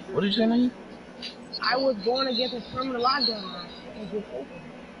talking about? What did you say, Naeem? I was going to get the criminal lockdown and get over.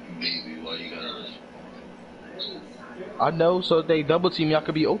 I know, so if they double team me, I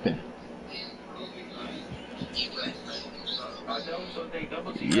could be open.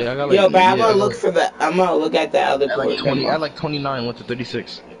 Yeah, I got like. Yo, but I'm yeah, gonna look for the. I'm gonna look at the other At like court. 20, at like 29, went to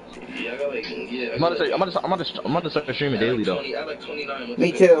 36. I'm about to start streaming daily though.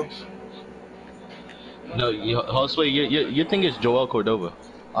 Me too. No, Josue, your thing is Joel Cordova.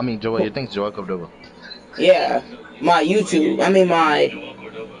 I mean, Joel, your thing's Joel Cordova. Yeah, my YouTube. I mean my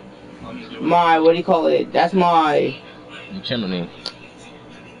what do you call it? That's my. Your channel name.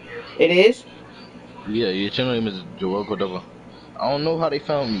 It is. Yeah, your channel name is Joel Cordova. I don't know how they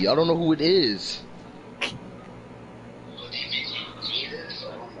found me. I don't know who it is.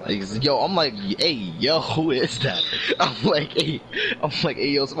 Like, yo, I'm like, hey, yo, who is that? I'm like, hey,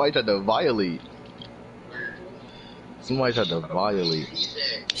 yo, somebody tried to violate. Somebody tried to violate.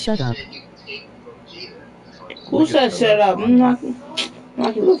 Shut up. Who said shut up? I'm knocking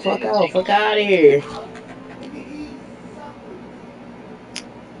the fuck out. Fuck out of here.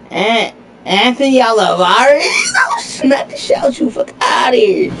 Anthony Olivares? I'll smack the shit out you. Fuck out of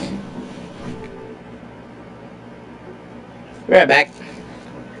here. Right back.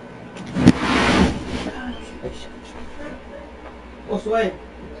 What's the way?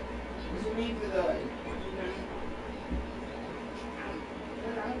 What's the need for the...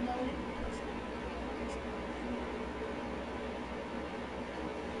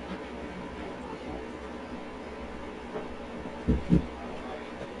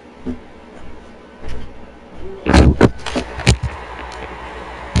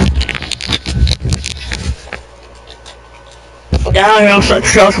 Down here, I'm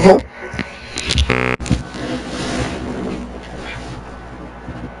successful.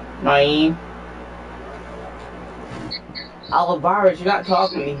 Naeem. Olivares, you're not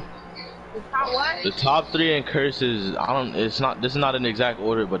talking to me. The top what? The top 3 in curses, I don't. It's not. This is not an exact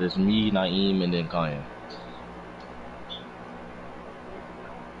order, but it's me, Naeem, and then Kyan.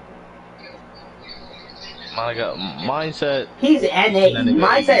 My God, mindset. He's NA.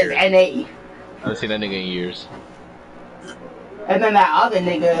 Mine says NA. I haven't seen that nigga in years. And then that other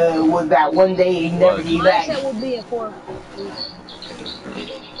nigga was that one day he never came back. Mindset will be a 4.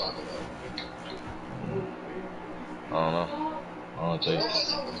 I don't know. I don't tell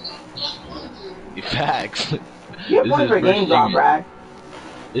you. Facts. You're playing for game drop, Brad.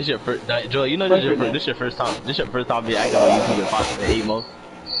 This your first, Joel. You know this your first time. This your first time being active on YouTube in possibly 8 months.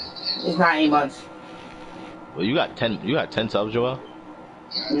 It's not 8 months. Well, you got 10. You got 10 subs, Joel.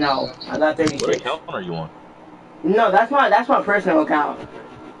 No, I got 36. What account are you on? No, that's my personal account.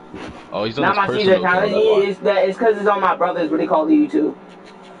 Oh, he's on Not his my personal Caesar account. account. It's because it's on my brother's. What they call the YouTube.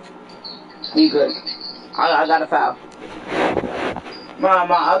 Be good. I got a foul.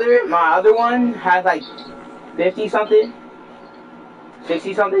 My other one has like 50 something,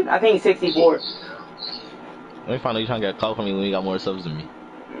 60 something. I think 64. Let me find out you trying to get clout from me when you got more subs than me.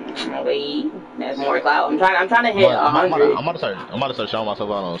 Okay, that's more clout. I'm trying to hit 100. I'm about to start showing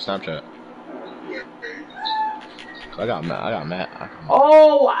myself out on Snapchat. I got mad.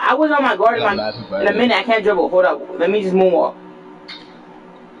 Oh, I was on my guard in a minute. I can't dribble. Hold up. Let me just moonwalk.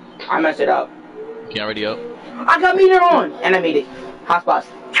 I messed it up. Can't ready up. I got meter on, and I made it. Hot spots.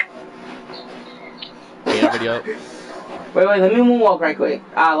 Can't ready up. Wait, let me moonwalk right quick.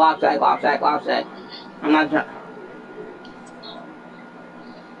 Lopsack. I'm not trying.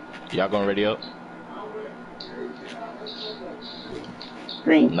 Y'all going ready up?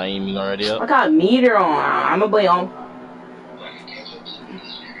 Green. Naeem, you going ready up? I got meter on. I'm gonna play on.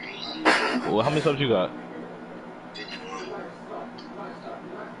 Well, how many subs you got?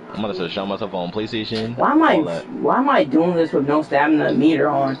 I'm gonna start showing myself on PlayStation. Why am I doing this with no stamina meter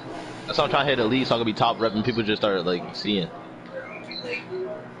on? That's why I'm trying to hit elite so I can be top rep and people just start like seeing.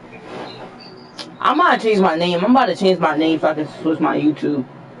 I'm about to change my name. I'm about to change my name so I can switch my YouTube.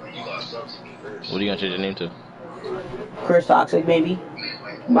 What are you gonna change your name to? Chris Toxic, maybe.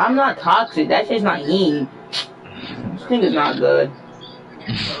 But I'm not toxic. That shit's not him. This thing is not good.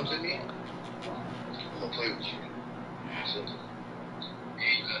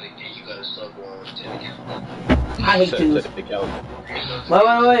 I hate you. Wait.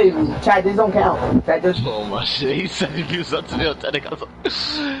 Chat, this don't count. That just... Oh my shit. He said if you up to me on 10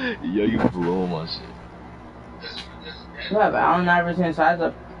 accounts. Yo, you blow my shit. Yeah, but I don't know everything size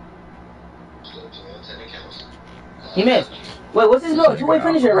up. He missed. Wait, what's his goal? Two-way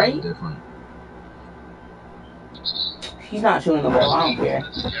finisher, right? He's not shooting the ball. I don't care.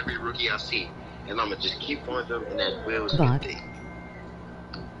 Every rookie I see, and I'ma just keep on them, and that will What? stick.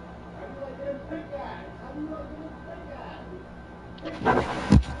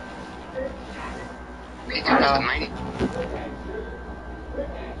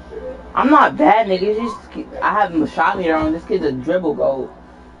 I'm not bad, nigga. It's just I have a shot meter on. This kid's a dribble goat.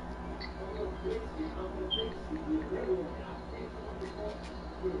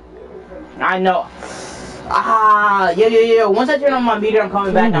 I know. Yo. Once I turn on my meter, I'm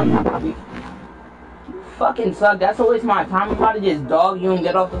coming back. You fucking suck. That's a waste of my time. I'm about to just dog you and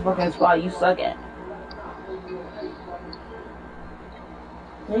get off the fucking spot you suck at.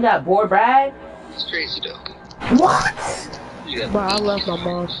 You got bored, Brad? It's crazy though. What? Bro, I love my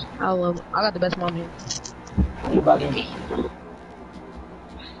mom. I got the best mom here. You bugging.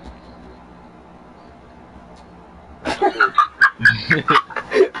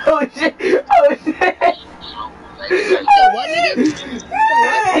 Oh shit! Oh shit! What,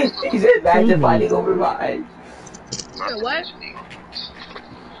 nigga? He said imagine fighting over mine. What?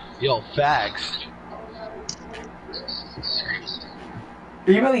 Yo, facts.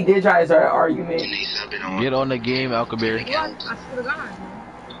 He really did try to start an argument. Get on the game, Alcabir. I swear to God.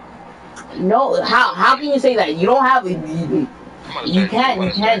 No, how can you say that? You don't have you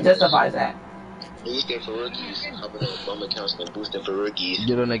can't justify that. Boosting for rookies. Hopping on bum accounts and boosting for rookies.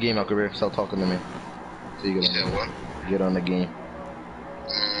 Get on the game, Alcabir. Stop talking to me. So you get on the game. Get on the game.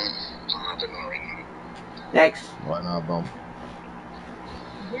 Next. Why not, bum?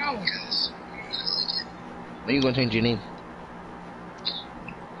 Bro. When you gonna change your name?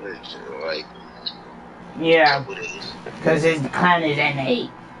 Like, Yeah. Because his clan is NA.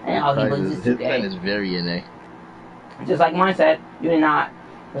 And all he was is His plan 2K. is very NA. Just like mine said, you did not.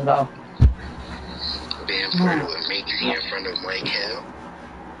 Let's go. being part of a Maxie in front of Mike Hill.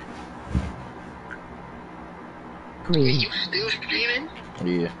 Green. You still streaming?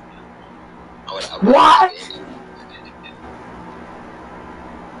 Yeah. What?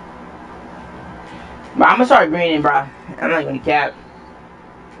 Bro, I'm gonna start greening, bro. I'm not gonna cap.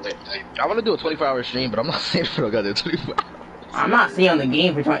 I want to do a 24-hour stream, but I'm not saying for a goddamn 24 hours. I'm not staying on the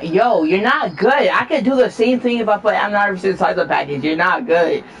game for 20. Yo, you're not good. I could do the same thing if I play I'm not every size of package. You're not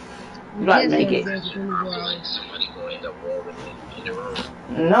good. You gotta make it.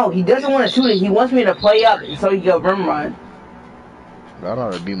 No, he doesn't want to shoot it. He wants me to play up so he can rim run. I don't know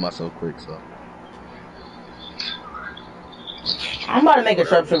how to beat myself quick, so. I'm about to make a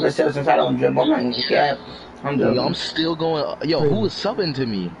sharpshooter still since I don't dribble. I'm not gonna cap. I'm doing. Yo, I'm still going. Yo, who was subbing to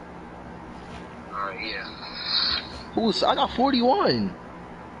me? Yeah. Who's? I got 41.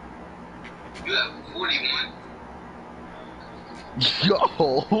 You have 41? Yo,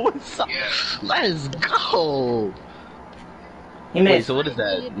 what's up? Yeah. Let's go. He Wait, missed. so what is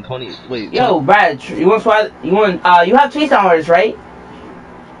that? 20. Wait. Yo, Brad, you want swat? You want? You have chase hours, right?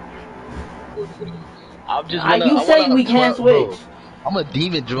 I'm just. You said we can't switch. Bro, I'm a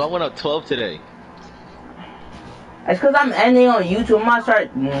demon, Drew. I went up 12 today. It's because I'm ending on YouTube. I'm gonna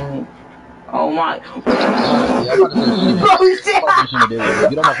start. Oh my. Yeah, I'm about to say shit.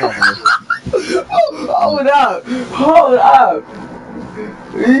 Get on my phone for this. Hold up. Hold up.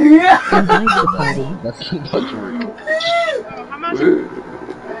 Yeah. That's too much work. How much?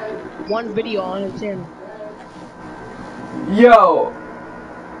 One video on his channel. Yo.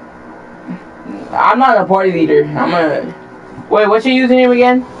 I'm not a party leader. I'm a. Wait, what's your username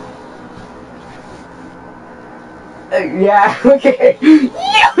again? Yeah, okay.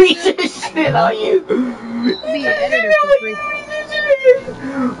 Yeah, we just shit on you. Be an editor for free.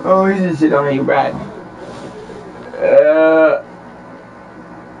 Oh, we just shit on you, Brad.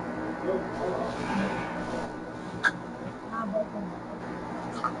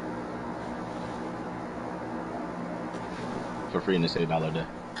 For free and to say $1 a day.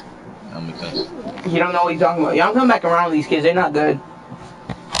 That makes sense. You don't know what you're talking about. Y'all come back around with these kids. They're not good.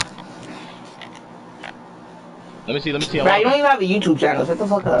 Let me see. Brad, you don't even have a YouTube channel. Shut the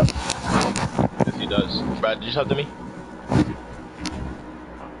fuck up. Yes, he does. Brad, did you talk to me?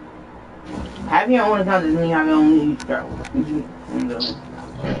 Having your own account doesn't mean having your own YouTube.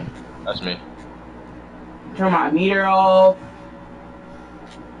 That's me. Turn my meter off.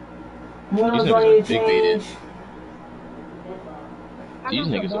 What These else niggas do I are need to big baited. change? These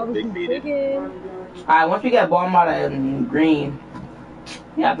niggas are big baited. Alright, once we get bomb out of green,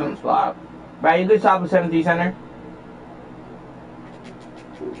 we have them swap. Brad, you good stop with 7-3 center?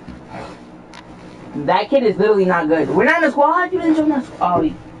 That kid is literally not good. We're not in the squad. You didn't join my squad.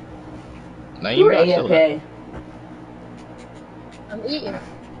 Oh, Naeem you're got still there. AFK. I'm eating.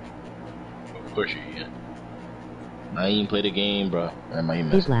 Of course you're eating. Naeem play the game, bro. And my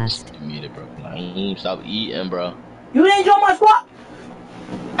Big blast. You made it, bro. Naeem, stop eating, bro. You didn't join my squad.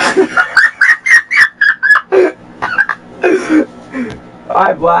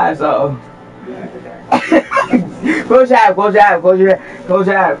 Alright, boy, so. Close your app, close your app, close your app, close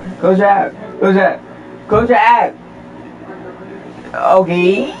your app, close your app, close your app, close your app.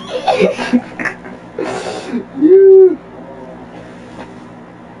 Okay.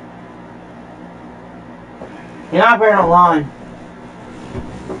 You're not playing online.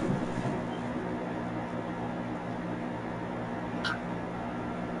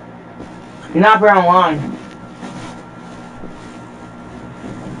 You're not playing online.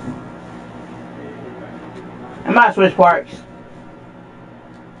 I'm about to switch parks.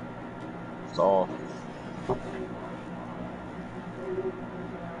 It's off.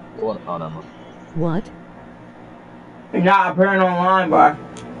 Oh, no. What? You're not appearing online, bro.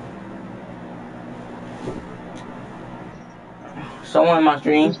 Someone in my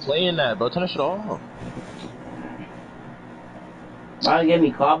stream. Who's playing that, bro? Turn that shit off. About to get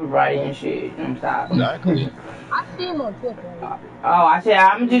me copyrighted and shit. Stop. Exactly. I see him on Twitter. Oh, I said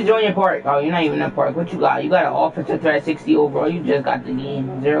I'm just joining your park. Oh, you're not even in the park. What you got? You got an offensive threat 60 overall. You just got the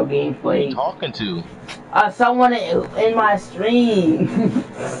game. 0 games Who are you played. talking to? Someone in my stream.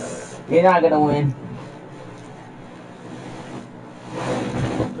 You're not gonna win.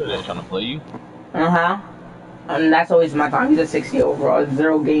 They're trying to play you. That's always my time. He's a 60 overall.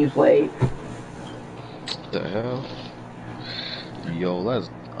 0 games played. What the hell? Yo,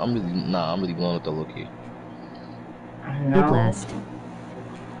 I'm really blowing with the look here. Be blessed.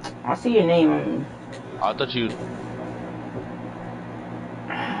 I see your name. I thought you.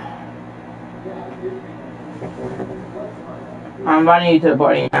 I'm inviting you to the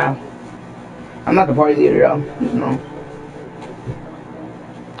party now. I'm not the party leader though. No.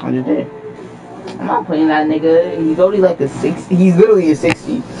 I just did. I'm not playing that nigga. He's only like a 60. He's literally a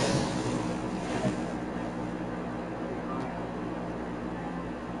 60.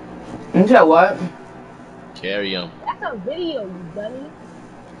 You said what? Carry him. That's a video, you dummy.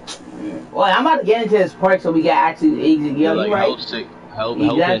 Well, I'm about to get into this park so we can actually exit. Yeah, Like, like right? help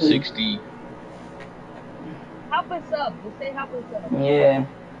Exactly. at 60. Help us up. Just say help us up. Yeah.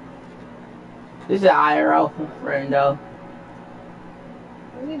 This is an IRL friend though.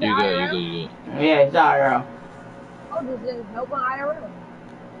 You You good. Yeah, it's IRL. Oh, this is help on IRL.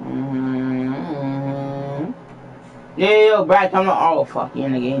 Yeah, yo, Brad, come on. Oh, fuck, you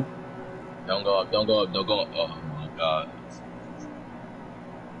in the game. Don't go up. Oh my god.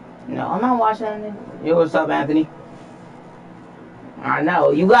 No, I'm not watching that nigga. Yo, what's up, Anthony? I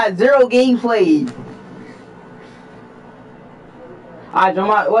know. You got 0 games played.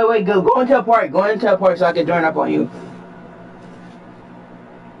 Alright, wait, go into a park. Go into a park so I can join up on you.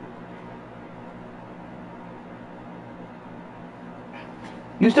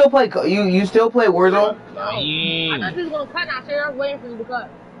 You still play Warzone? I thought you was gonna cut now, so I was waiting for you to cut.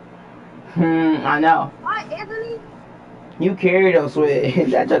 I know. Hi, Anthony. You carried us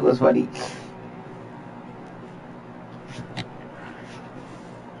with that joke was funny.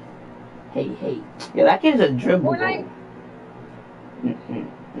 Hey. Yeah, that kid's a dribble. Fortnite?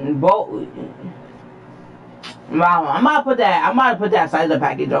 I'm about to put that sizer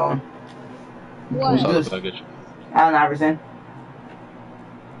package on. What? What's up, package? Allen Iverson.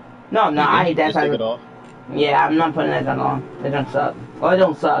 No, I hate that Just take sizer. it off. Yeah, I'm not putting that junk on. That junk suck. Well, it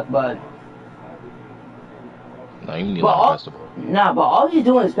don't suck, but. No, you need But a festival. but all you're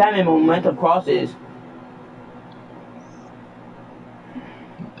doing is spamming momentum crosses.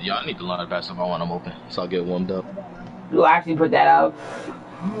 Yeah, I need to learn how to pass the ball when I'm open, so I'll get warmed up. You'll actually put that out.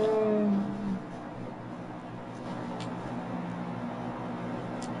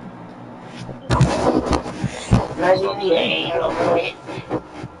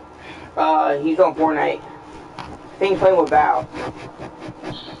 He's on Fortnite. I think he's playing with Val.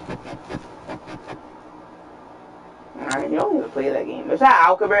 You don't even play that game. Is that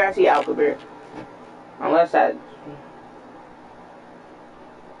Alcaber? I see Alcaber. Unless that.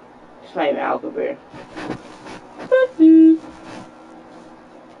 It's not even Alcaber.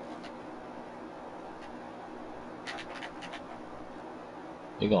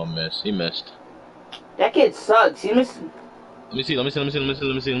 He gonna miss. He missed. That kid sucks. He missed. Let me see.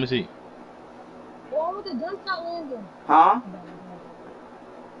 What with the jump shot landing? Huh?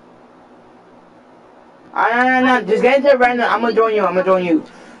 No. Just get into it right now. I'm gonna join you. I'm gonna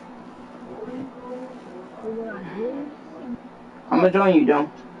join you,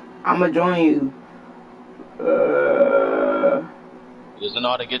 John. I'm gonna join you. He doesn't know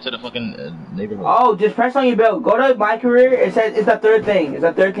how to get to the fucking neighborhood. Oh, just press on your belt. Go to my career. It says it's the third thing. It's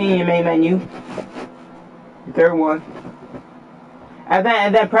the third thing in your main menu. The third one. And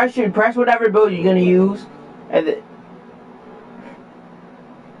then press whatever build you're gonna use. And then,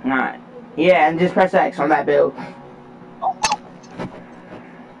 alright. Yeah, and just press X on that build.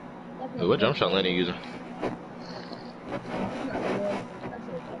 Wait, what jump shot lane are you using?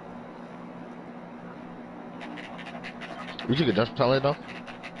 You took a jump shot lane though?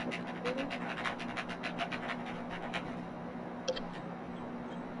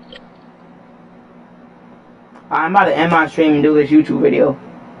 I'm about to end my stream and do this YouTube video.